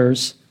fellow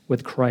heirs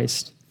with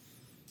Christ.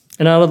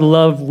 And out of the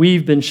love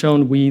we've been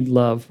shown, we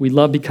love. We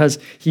love because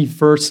he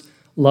first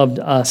loved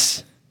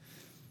us.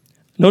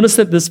 Notice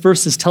that this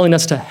verse is telling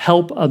us to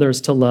help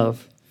others to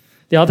love.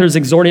 The author is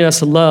exhorting us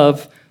to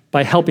love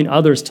by helping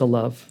others to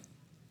love.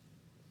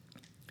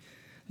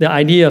 The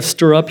idea of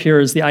stir up here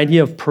is the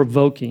idea of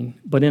provoking,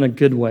 but in a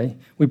good way.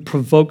 We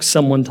provoke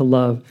someone to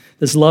love.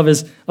 This love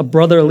is a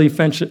brotherly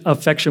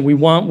affection. We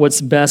want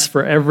what's best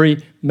for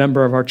every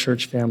member of our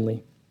church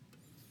family.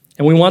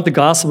 And we want the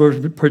gospel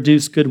to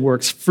produce good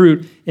works,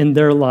 fruit in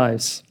their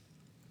lives.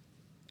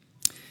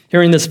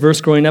 Hearing this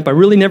verse growing up, I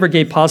really never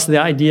gave pause to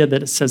the idea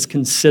that it says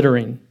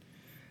considering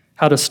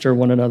how to stir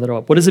one another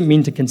up. What does it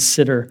mean to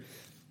consider?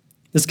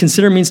 This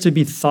consider means to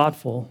be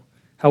thoughtful,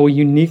 how we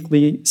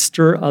uniquely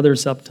stir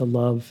others up to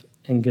love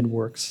and good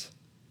works.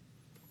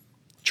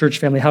 Church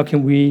family, how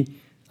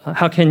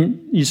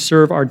can you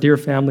serve our dear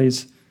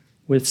families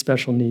with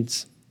special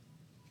needs?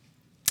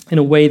 in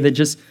a way that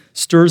just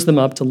stirs them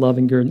up to love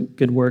and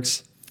good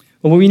works.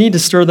 Well, we need to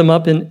stir them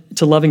up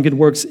to love and good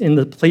works in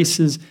the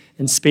places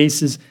and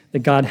spaces that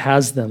God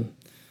has them.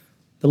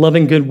 The love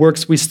and good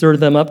works we stir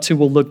them up to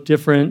will look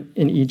different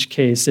in each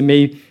case. It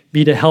may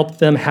be to help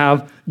them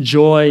have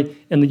joy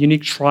in the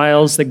unique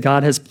trials that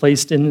God has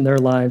placed in their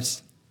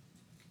lives.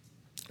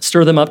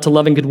 Stir them up to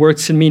love and good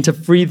works can mean to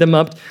free them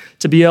up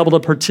to be able to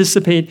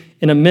participate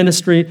in a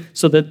ministry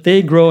so that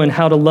they grow in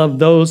how to love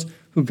those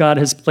who God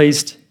has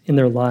placed in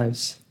their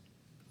lives.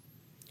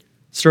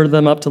 Stir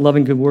them up to love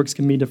and good works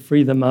can mean to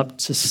free them up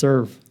to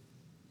serve.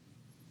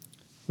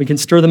 We can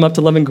stir them up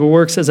to love and good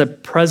works as a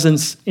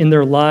presence in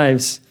their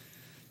lives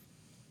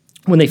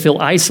when they feel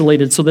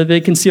isolated so that they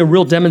can see a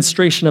real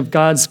demonstration of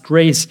God's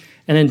grace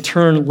and in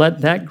turn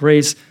let that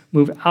grace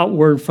move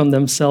outward from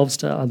themselves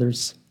to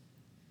others.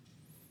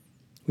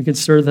 We can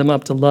stir them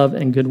up to love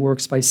and good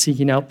works by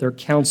seeking out their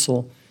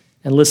counsel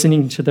and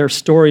listening to their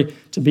story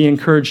to be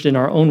encouraged in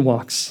our own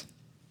walks.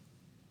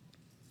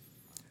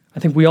 I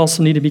think we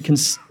also need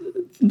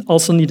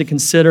to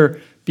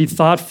consider, be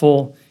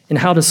thoughtful in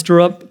how to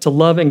stir up to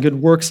love and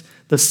good works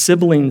the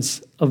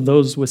siblings of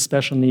those with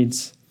special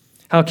needs.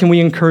 How can we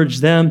encourage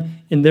them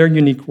in their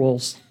unique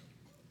roles?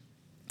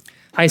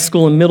 High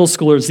school and middle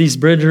schoolers, these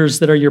bridgers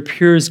that are your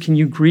peers, can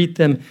you greet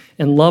them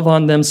and love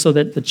on them so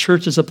that the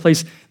church is a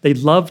place they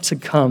love to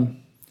come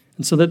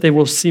and so that they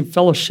will see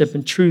fellowship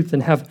and truth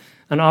and have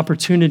an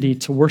opportunity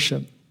to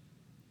worship?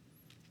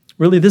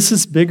 Really, this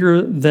is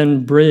bigger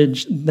than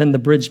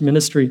the Bridge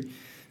ministry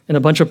and a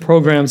bunch of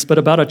programs, but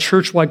about a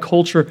church-wide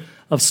culture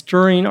of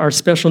stirring our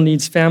special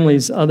needs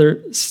families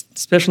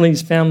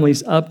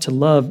up to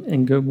love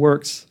and good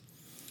works.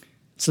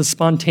 It's a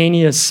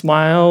spontaneous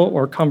smile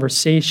or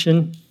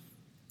conversation,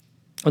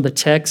 or the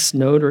text,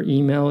 note, or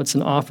email. It's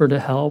an offer to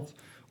help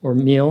or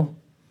meal.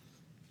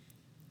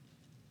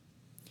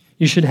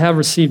 You should have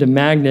received a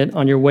magnet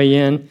on your way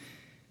in.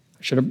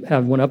 I should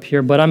have one up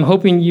here, but I'm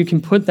hoping you can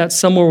put that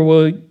somewhere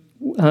where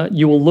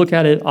you will look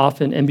at it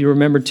often and be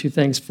remembered two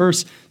things.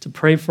 First, to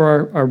pray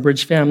for our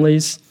Bridge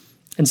families,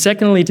 and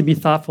secondly, to be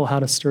thoughtful how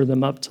to stir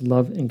them up to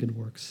love and good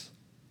works.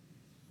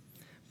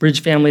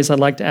 Bridge families, I'd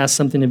like to ask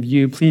something of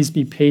you. Please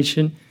be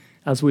patient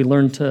as we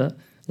learn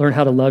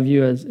how to love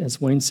you. As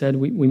Wayne said,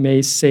 we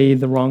may say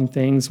the wrong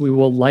things. We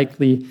will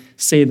likely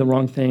say the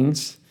wrong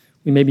things.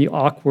 We may be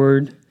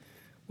awkward.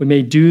 We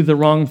may do the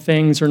wrong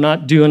things or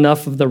not do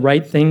enough of the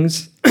right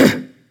things.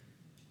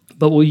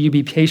 But will you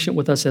be patient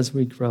with us as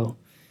we grow?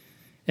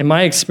 In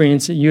my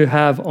experience, you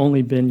have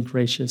only been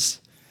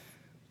gracious.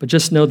 But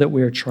just know that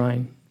we are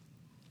trying.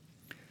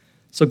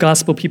 So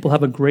gospel people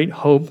have a great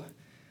hope.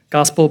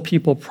 Gospel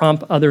people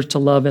prompt others to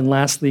love. And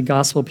lastly,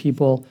 gospel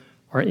people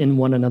are in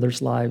one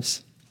another's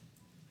lives.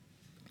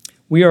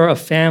 We are a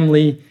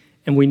family,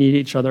 and we need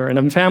each other. And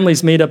a family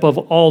is made up of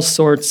all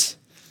sorts.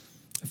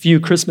 A few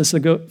Christmases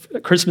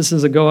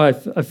ago, I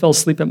fell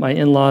asleep at my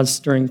in-laws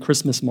during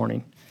Christmas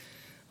morning.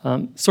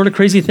 Sort of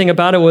crazy thing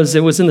about it was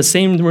in the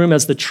same room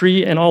as the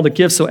tree and all the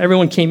gifts, so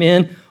everyone came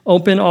in,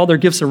 opened all their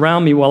gifts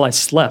around me while I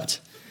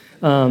slept.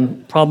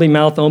 Probably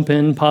mouth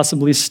open,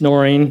 possibly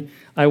snoring.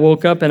 I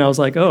woke up and I was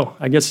like, oh,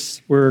 I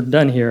guess we're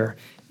done here.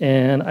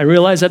 And I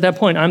realized at that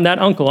point, I'm that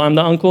uncle. I'm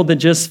the uncle that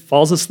just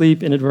falls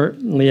asleep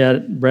inadvertently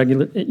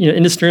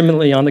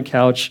indiscriminately on the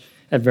couch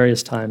at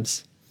various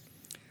times.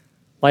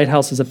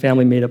 Lighthouse is a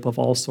family made up of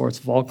all sorts,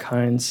 of all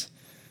kinds.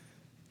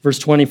 Verse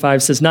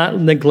 25 says, not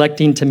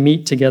neglecting to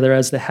meet together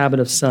as the habit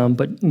of some,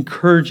 but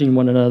encouraging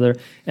one another,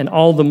 and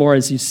all the more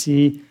as you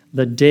see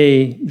the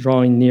day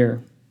drawing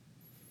near.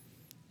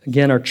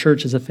 Again, our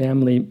church is a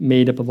family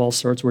made up of all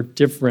sorts. We're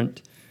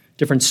different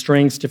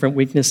strengths, different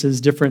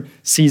weaknesses, different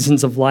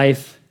seasons of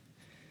life.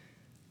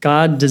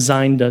 God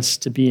designed us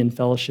to be in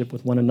fellowship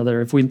with one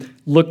another. If we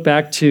look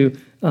back to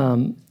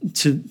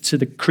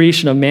the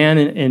creation of man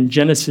in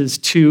Genesis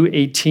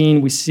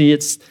 2:18, we see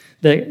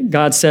that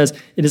God says,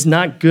 it is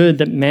not good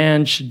that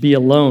man should be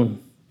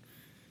alone.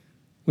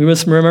 We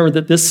must remember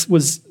that this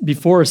was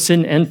before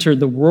sin entered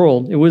the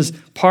world. It was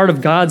part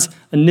of God's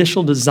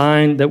initial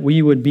design that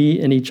we would be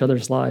in each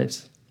other's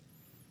lives.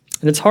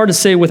 And it's hard to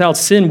say without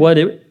sin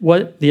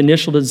what the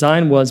initial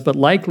design was, but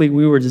likely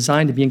we were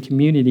designed to be in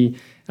community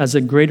as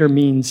a greater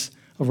means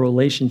of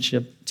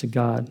relationship to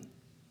God.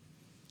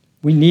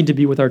 We need to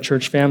be with our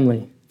church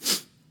family.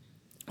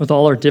 With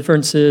all our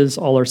differences,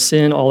 all our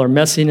sin, all our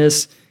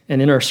messiness,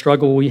 and in our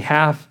struggle, we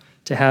have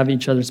to have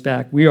each other's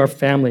back. We are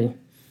family.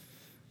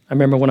 I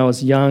remember when I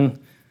was young,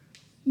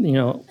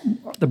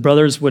 the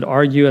brothers would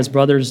argue as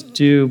brothers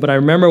do, but I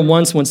remember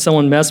once when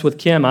someone messed with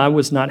Kim, I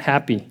was not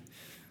happy.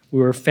 We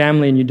were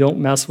family, and you don't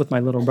mess with my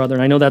little brother.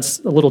 And I know that's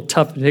a little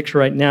tough to picture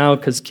right now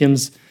because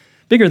Kim's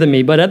bigger than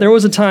me, but there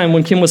was a time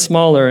when Kim was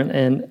smaller,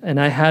 and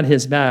I had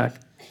his back.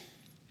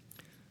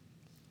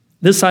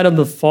 This side of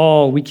the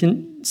fall, we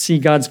can see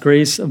God's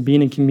grace of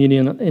being in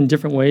community in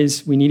different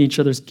ways. We need each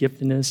other's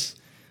giftedness,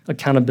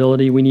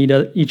 accountability. We need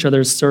each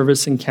other's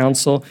service and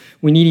counsel.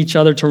 We need each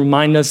other to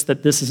remind us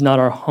that this is not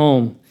our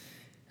home.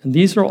 And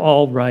these are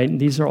all right,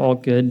 and these are all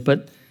good,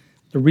 but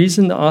the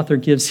reason the author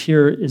gives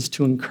here is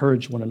to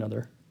encourage one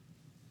another.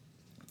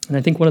 And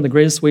I think one of the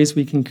greatest ways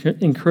we can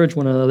encourage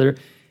one another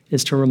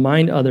is to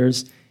remind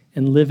others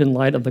and live in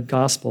light of the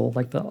gospel,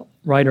 like the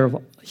writer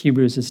of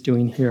Hebrews is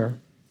doing here.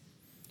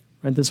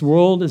 Right? This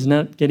world is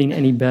not getting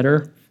any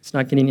better. It's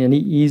not getting any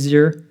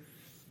easier.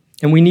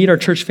 And we need our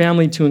church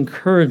family to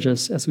encourage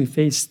us as we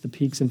face the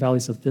peaks and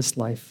valleys of this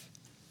life.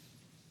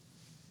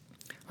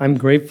 I'm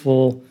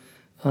grateful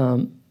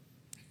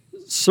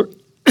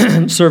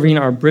serving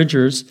our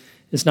bridgers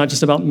is not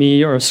just about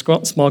me or a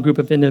small group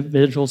of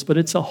individuals, but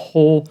it's a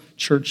whole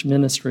church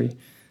ministry,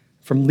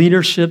 from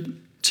leadership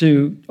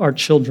to our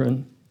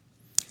children.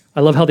 I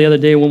love how the other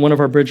day when one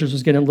of our bridgers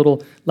was getting a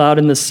little loud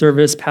in the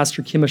service,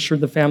 Pastor Kim assured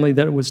the family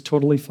that it was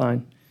totally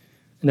fine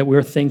and that we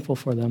were thankful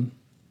for them.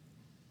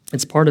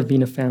 It's part of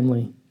being a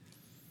family.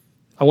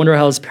 I wonder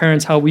how, as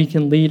parents, how we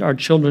can lead our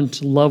children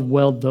to love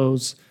well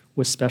those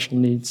with special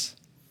needs.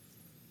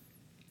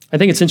 I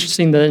think it's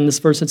interesting that in this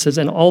verse it says,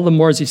 and all the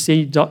more as you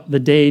see the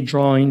day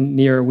drawing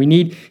near. We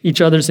need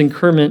each other's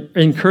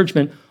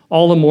encouragement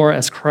all the more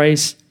as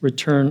Christ's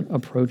return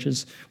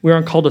approaches. We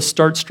aren't called to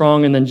start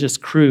strong and then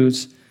just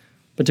cruise,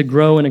 but to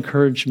grow in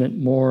encouragement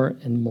more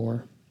and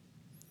more.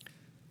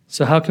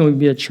 So how can we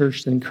be a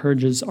church that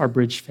encourages our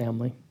bridge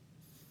families?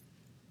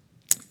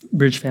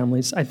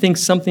 I think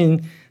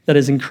something that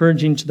is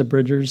encouraging to the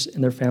bridgers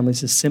and their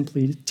families is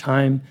simply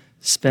time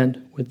spent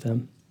with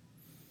them.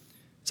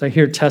 So I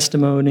hear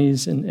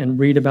testimonies and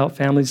read about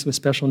families with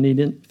special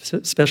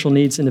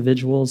needs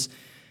individuals.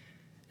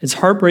 It's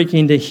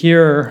heartbreaking to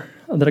hear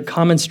that a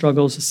common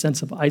struggle is a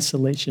sense of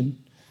isolation,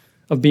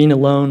 of being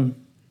alone.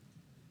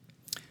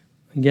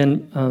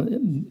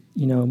 Again,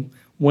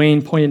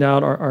 Wayne pointed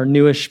out our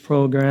newish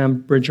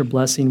program, Bridger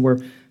Blessing, where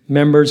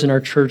members in our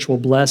church will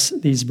bless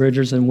these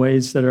bridgers in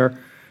ways that are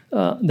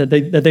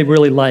that they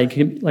really like.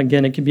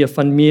 Again, it could be a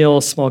fun meal,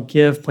 a small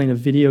gift, playing a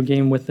video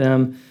game with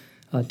them,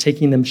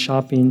 taking them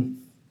shopping.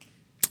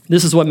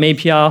 This is what May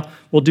Piao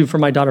will do for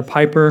my daughter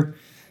Piper.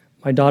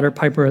 My daughter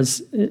Piper has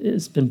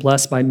been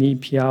blessed by me,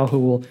 Piao, who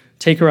will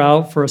take her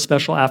out for a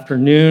special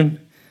afternoon.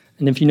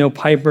 And if you know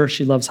Piper,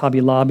 she loves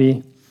Hobby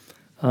Lobby.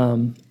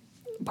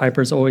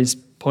 Piper's always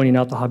pointing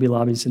out the Hobby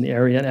Lobbies in the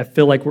area, and I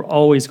feel like we're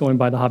always going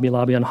by the Hobby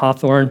Lobby on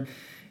Hawthorne,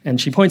 and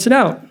she points it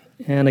out.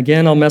 And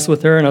again, I'll mess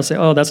with her, and I'll say,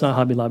 oh, that's not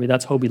Hobby Lobby,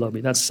 that's Hobby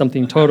Lobby. That's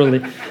something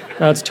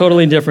that's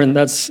totally different.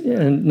 That's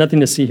nothing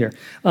to see here.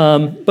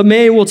 But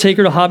May will take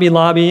her to Hobby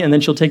Lobby, and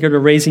then she'll take her to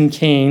Raising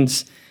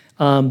Cane's,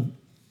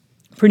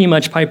 pretty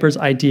much Piper's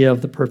idea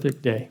of the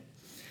perfect day.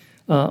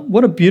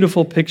 What a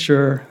beautiful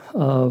picture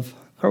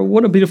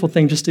what a beautiful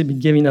thing just to be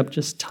giving up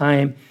just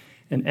time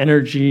and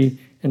energy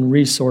and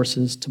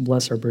resources to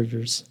bless our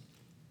bridgers.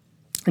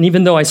 And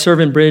even though I serve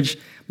in Bridge,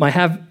 my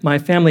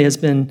family has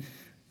been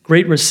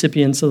great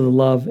recipients of the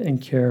love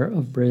and care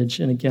of Bridge,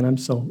 and again, I'm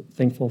so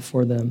thankful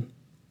for them.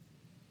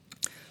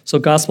 So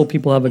gospel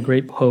people have a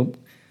great hope.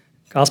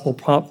 Gospel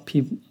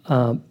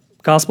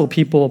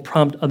people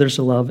prompt others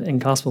to love, and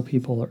gospel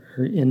people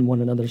are in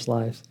one another's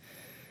lives.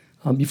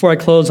 Before I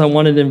close, I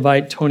wanted to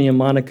invite Tony and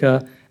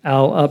Monica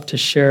Al up to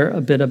share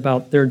a bit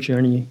about their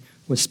journey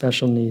with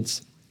special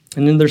needs.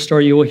 And in their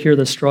story, you will hear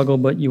the struggle,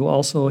 but you will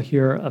also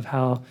hear of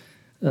how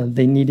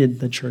they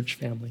needed the church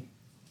family.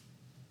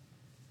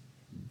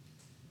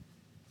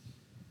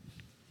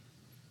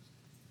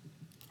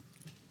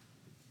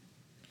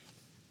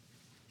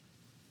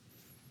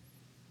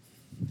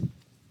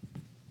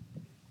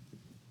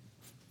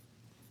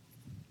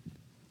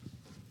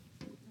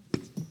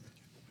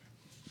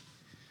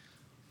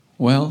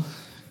 Well,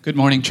 good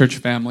morning, church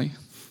family.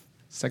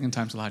 Second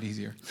time's a lot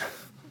easier.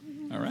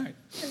 All right.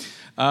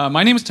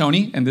 My name is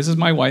Tony, and this is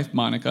my wife,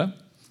 Monica.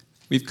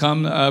 We've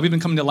been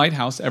coming to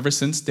Lighthouse ever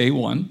since day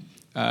one.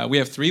 We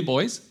have 3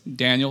 boys,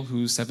 Daniel,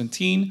 who's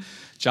 17,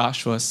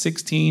 Joshua,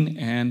 16,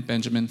 and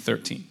Benjamin,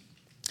 13.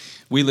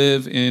 We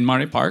live in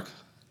Monterey Park,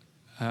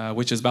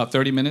 which is about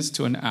 30 minutes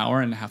to an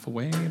hour and a half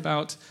away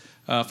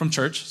from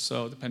church,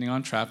 so depending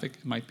on traffic,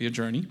 it might be a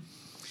journey.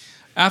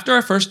 After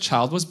our first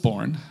child was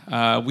born,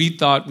 we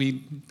thought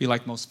we'd be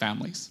like most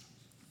families.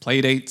 Play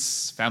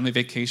dates, family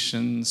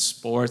vacations,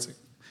 sports,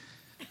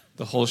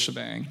 the whole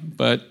shebang.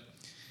 But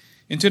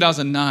in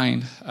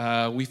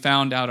 2009, we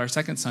found out our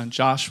second son,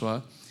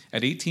 Joshua,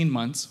 at 18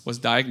 months, was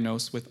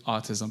diagnosed with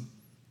autism.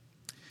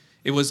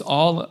 It was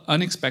all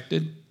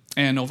unexpected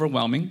and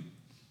overwhelming.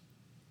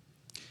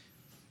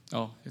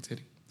 Oh, it's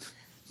hitting.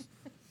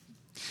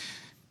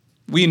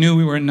 We knew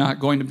we were not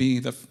going to be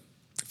the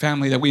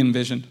family that we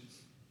envisioned.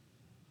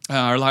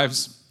 Our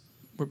lives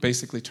were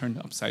basically turned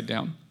upside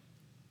down.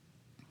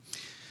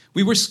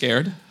 We were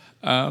scared.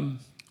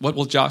 What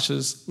will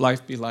Josh's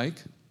life be like?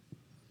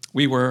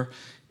 We were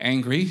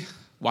angry.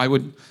 Why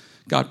would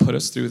God put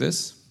us through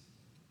this?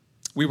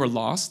 We were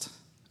lost.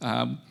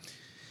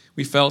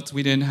 We felt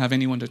we didn't have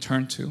anyone to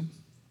turn to.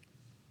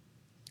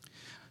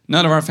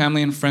 None of our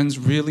family and friends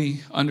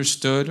really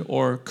understood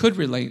or could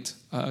relate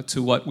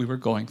to what we were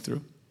going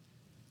through.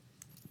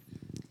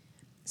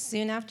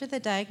 Soon after the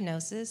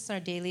diagnosis, our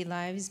daily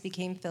lives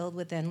became filled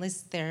with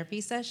endless therapy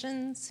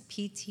sessions,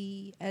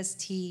 PT,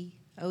 ST,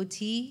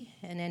 OT,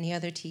 and any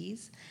other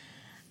Ts.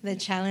 The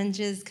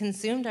challenges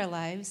consumed our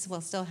lives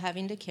while still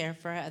having to care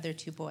for our other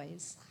two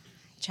boys.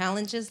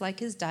 Challenges like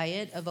his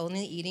diet of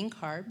only eating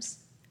carbs.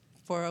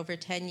 For over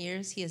 10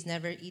 years, he has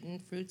never eaten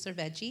fruits or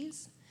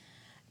veggies.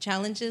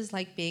 Challenges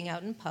like being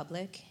out in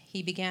public.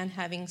 He began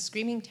having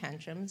screaming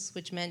tantrums,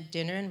 which meant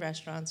dinner in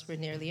restaurants were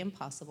nearly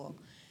impossible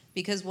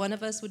because one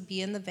of us would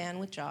be in the van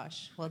with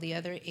Josh while the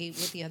other ate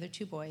with the other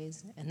two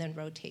boys and then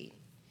rotate.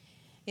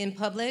 In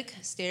public,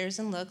 stares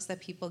and looks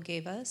that people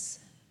gave us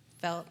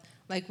felt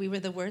like we were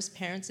the worst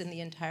parents in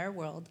the entire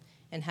world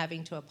and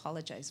having to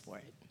apologize for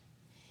it.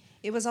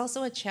 It was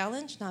also a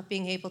challenge not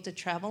being able to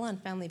travel on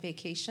family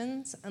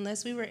vacations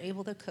unless we were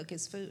able to cook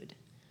his food.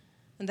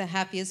 And the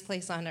happiest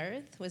place on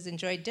earth was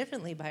enjoyed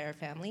differently by our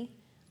family.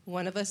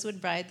 One of us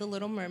would ride the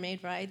Little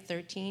Mermaid ride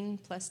 13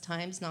 plus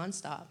times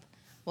nonstop,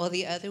 while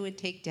the other would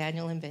take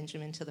Daniel and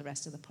Benjamin to the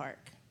rest of the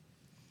park.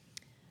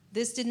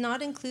 This did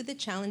not include the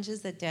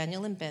challenges that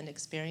Daniel and Ben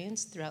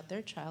experienced throughout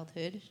their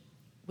childhood,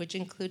 which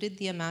included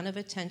the amount of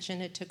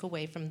attention it took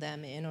away from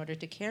them in order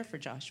to care for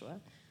Joshua,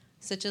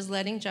 such as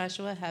letting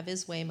Joshua have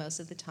his way most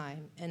of the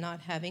time and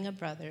not having a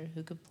brother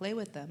who could play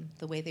with them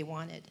the way they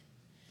wanted.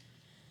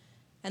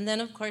 And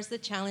then, of course, the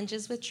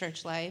challenges with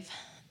church life.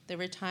 There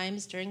were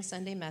times during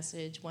Sunday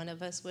message, one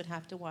of us would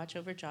have to watch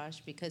over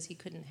Josh because he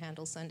couldn't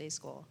handle Sunday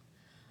school.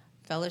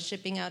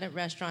 Fellowshipping out at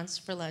restaurants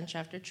for lunch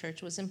after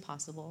church was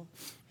impossible.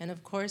 And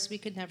of course, we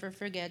could never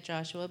forget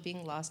Joshua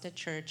being lost at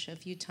church a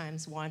few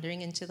times,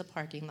 wandering into the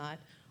parking lot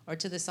or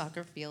to the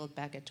soccer field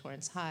back at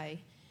Torrance High,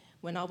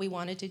 when all we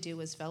wanted to do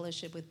was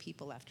fellowship with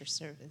people after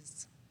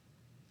service.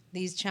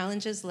 These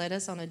challenges led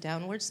us on a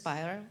downward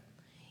spiral,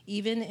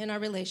 even in our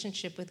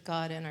relationship with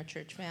God and our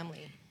church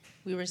family.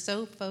 We were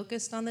so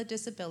focused on the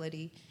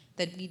disability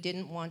that we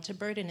didn't want to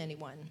burden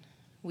anyone.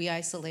 We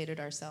isolated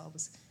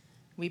ourselves.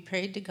 We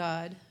prayed to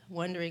God,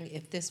 wondering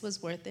if this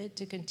was worth it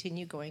to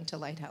continue going to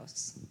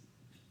Lighthouse.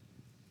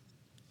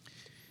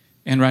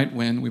 And right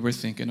when we were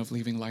thinking of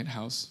leaving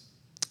Lighthouse,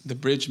 the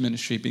Bridge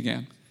ministry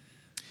began.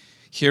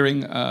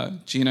 Hearing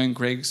Gina and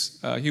Greg's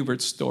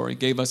Hubert's story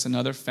gave us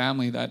another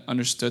family that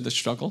understood the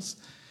struggles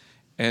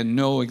and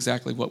know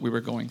exactly what we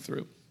were going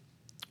through.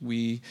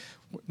 We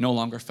no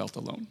longer felt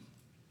alone.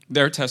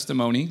 Their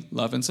testimony,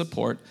 love, and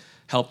support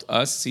helped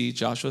us see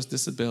Joshua's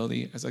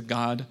disability as a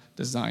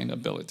God-designed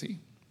ability.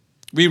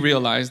 We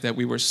realized that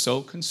we were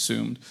so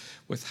consumed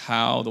with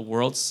how the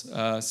world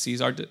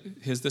sees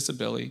his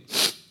disability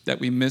that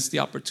we missed the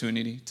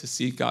opportunity to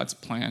see God's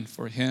plan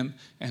for him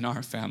and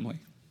our family.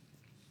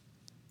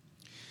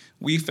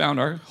 We found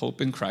our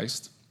hope in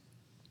Christ,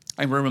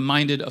 and we're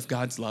reminded of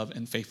God's love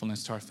and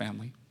faithfulness to our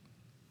family.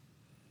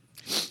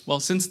 Well,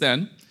 since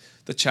then,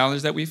 the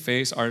challenges that we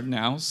face are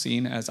now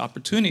seen as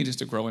opportunities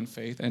to grow in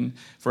faith and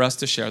for us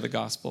to share the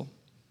gospel.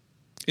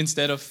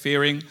 Instead of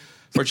fearing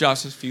for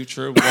Joshua's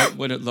future, what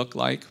would it look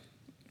like,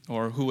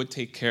 or who would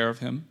take care of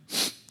him,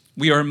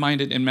 we are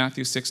reminded in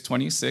Matthew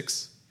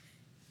 6:26,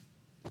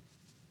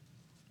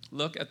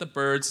 look at the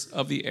birds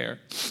of the air.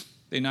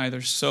 They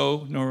neither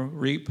sow nor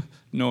reap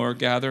nor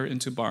gather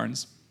into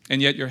barns,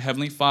 and yet your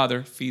heavenly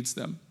Father feeds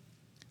them.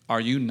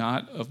 Are you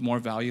not of more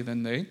value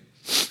than they?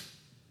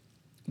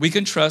 We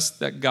can trust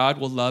that God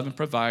will love and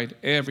provide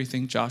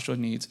everything Joshua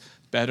needs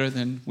better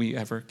than we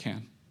ever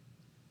can.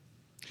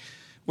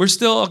 We're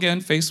still,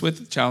 again, faced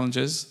with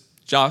challenges.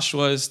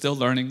 Joshua is still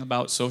learning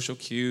about social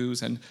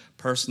cues and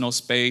personal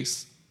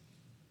space.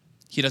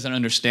 He doesn't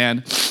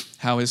understand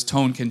how his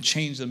tone can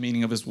change the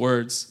meaning of his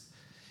words.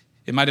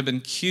 It might have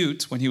been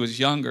cute when he was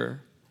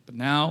younger, but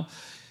now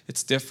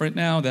it's different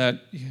now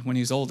that when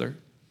he's older.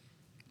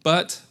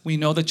 But we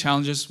know the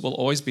challenges will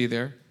always be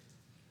there.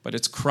 But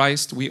it's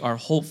Christ we are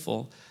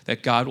hopeful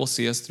that God will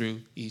see us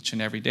through each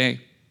and every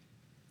day.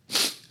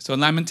 So in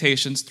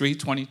Lamentations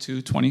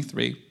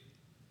 3:22-23,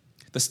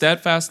 the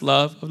steadfast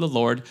love of the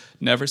Lord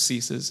never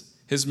ceases.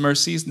 His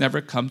mercies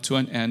never come to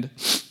an end.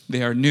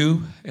 They are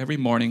new every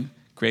morning.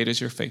 Great is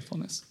your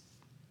faithfulness.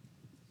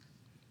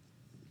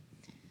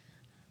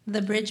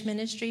 The Bridge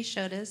ministry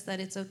showed us that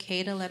it's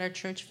okay to let our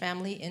church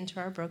family into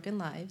our broken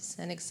lives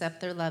and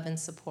accept their love and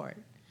support.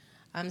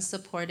 I'm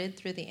supported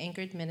through the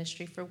Anchored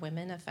Ministry for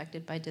Women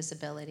Affected by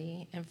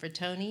Disability. And for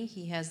Tony,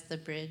 he has the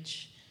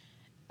Bridge,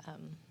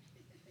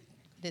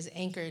 it is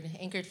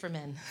Anchored for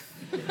Men.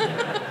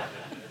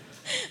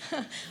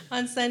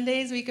 On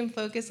Sundays, we can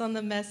focus on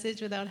the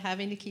message without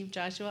having to keep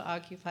Joshua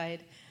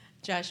occupied.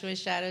 Joshua's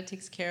shadow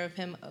takes care of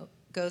him,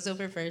 goes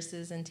over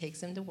verses, and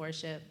takes him to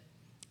worship.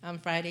 On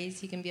Fridays,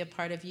 he can be a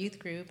part of youth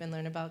group and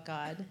learn about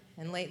God.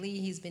 And lately,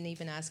 he's been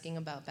even asking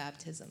about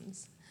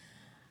baptisms.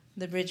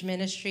 The Bridge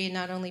ministry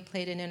not only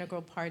played an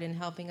integral part in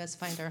helping us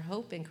find our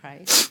hope in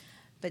Christ,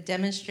 but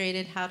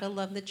demonstrated how to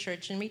love the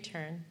church in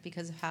return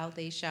because of how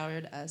they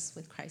showered us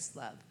with Christ's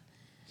love.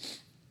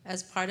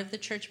 As part of the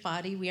church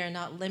body, we are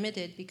not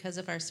limited because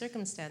of our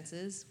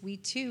circumstances. We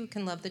too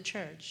can love the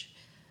church.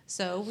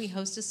 So we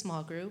host a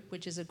small group,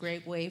 which is a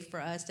great way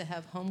for us to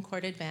have home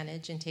court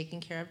advantage in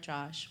taking care of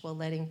Josh while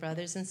letting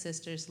brothers and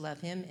sisters love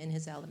him in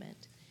his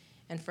element,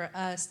 and for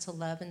us to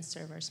love and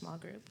serve our small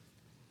group.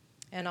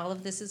 And all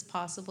of this is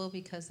possible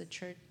because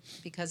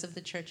of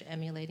the church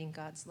emulating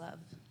God's love.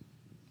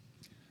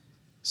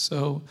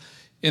 So,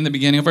 in the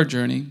beginning of our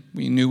journey,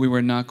 we knew we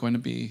were not going to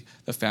be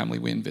the family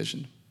we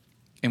envisioned,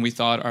 and we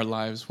thought our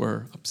lives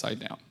were upside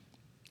down.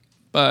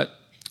 But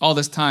all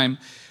this time,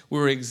 we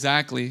were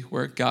exactly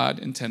where God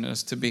intended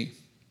us to be.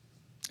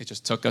 It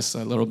just took us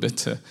a little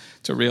bit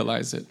to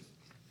realize it.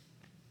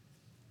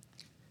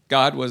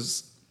 God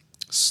was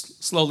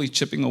slowly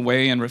chipping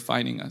away and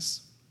refining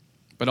us.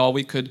 But all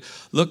we could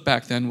look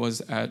back then was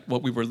at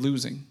what we were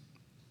losing,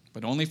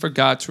 but only for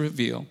God to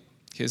reveal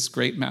his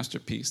great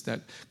masterpiece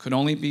that could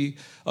only be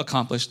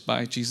accomplished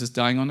by Jesus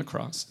dying on the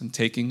cross and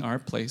taking our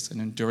place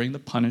and enduring the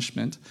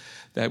punishment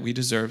that we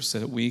deserve so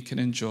that we can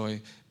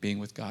enjoy being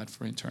with God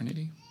for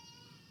eternity.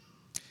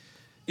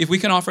 If we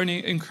can offer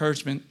any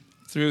encouragement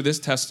through this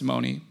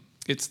testimony,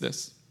 it's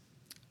this.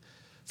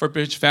 For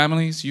Bridge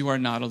families, you are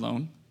not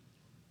alone.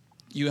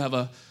 We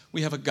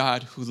have a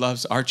God who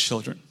loves our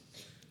children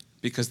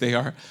because they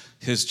are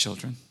his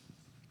children.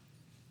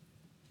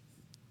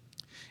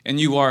 And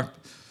you are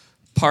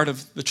part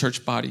of the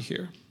church body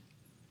here.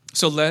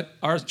 So let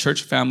our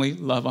church family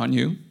love on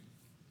you.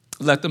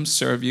 Let them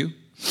serve you.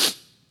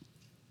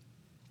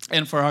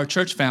 And for our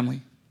church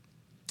family,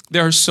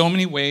 there are so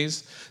many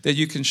ways that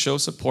you can show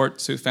support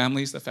to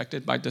families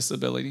affected by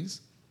disabilities.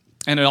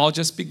 And it all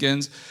just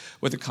begins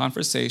with a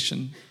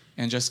conversation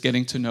and just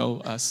getting to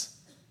know us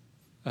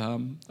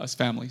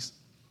families.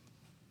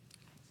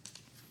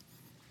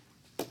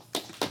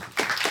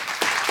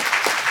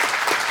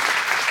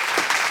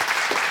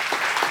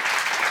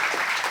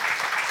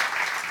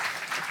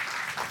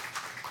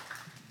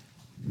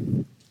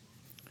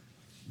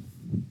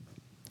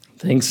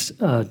 Thanks,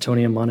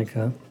 Tony and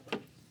Monica.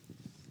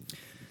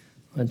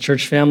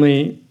 Church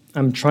family,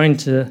 I'm trying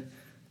to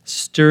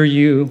stir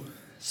you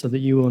so that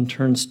you will in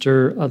turn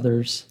stir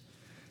others,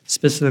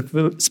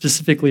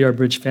 specifically our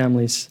Bridge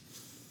families.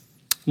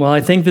 While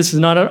I think this is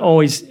not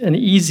always an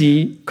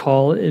easy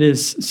call, it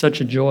is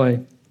such a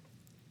joy.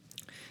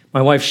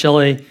 My wife,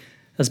 Shelley,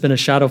 has been a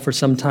shadow for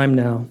some time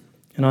now.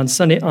 And on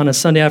a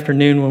Sunday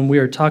afternoon when we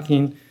are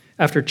talking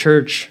after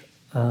church,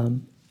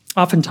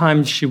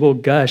 oftentimes she will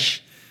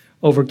gush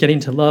over getting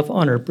to love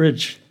on her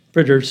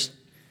bridgers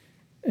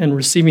and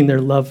receiving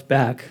their love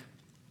back.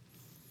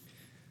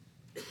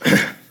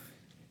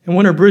 And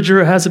when her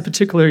bridger has a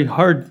particularly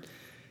hard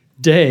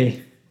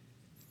day,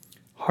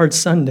 hard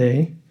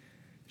Sunday,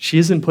 she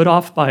isn't put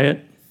off by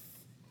it,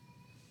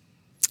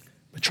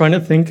 but trying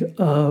to think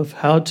of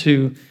how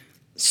to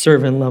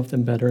serve and love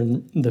them better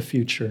in the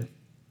future.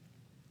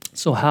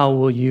 So how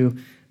will you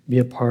be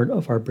a part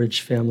of our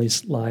Bridge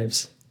family's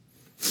lives?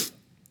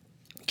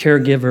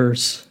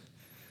 Caregivers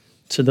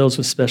to those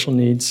with special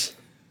needs.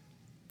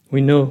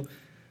 We know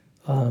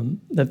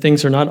that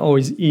things are not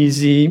always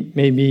easy,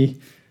 maybe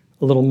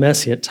a little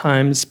messy at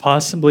times,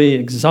 possibly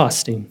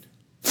exhausting.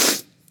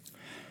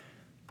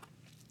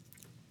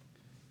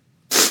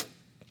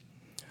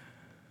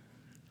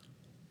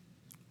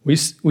 We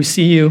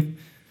see you,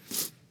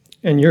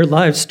 and your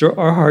lives stir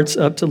our hearts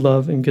up to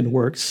love and good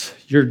works.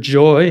 Your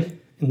joy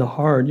in the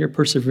hard, your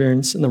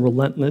perseverance in the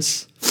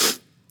relentless,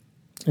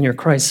 and your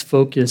Christ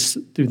focus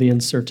through the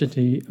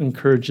uncertainty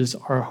encourages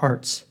our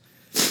hearts.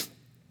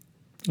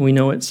 We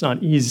know it's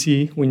not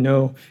easy. We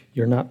know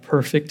you're not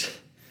perfect,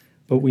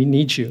 but we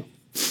need you.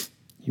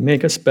 You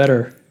make us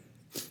better.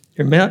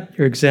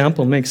 Your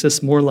example makes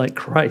us more like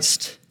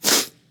Christ.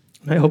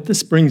 And I hope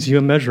this brings you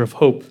a measure of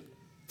hope.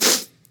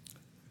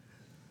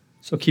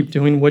 So keep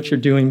doing what you're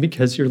doing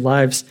because your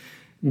lives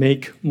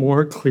make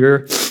more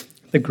clear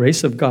the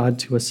grace of God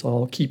to us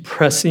all. Keep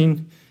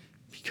pressing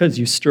because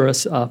you stir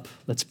us up.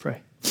 Let's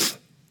pray.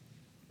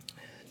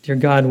 Dear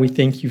God, we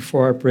thank you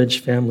for our Bridge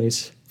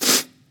families.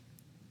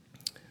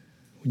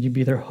 Would you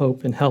be their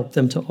hope and help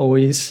them to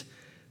always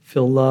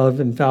feel loved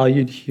and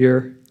valued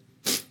here?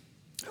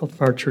 Help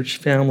our church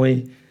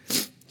family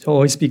to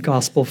always be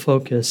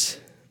gospel-focused.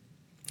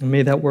 And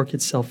may that work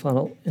itself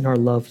out in our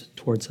love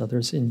towards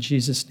others. In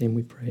Jesus' name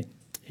we pray.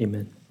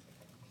 Amen.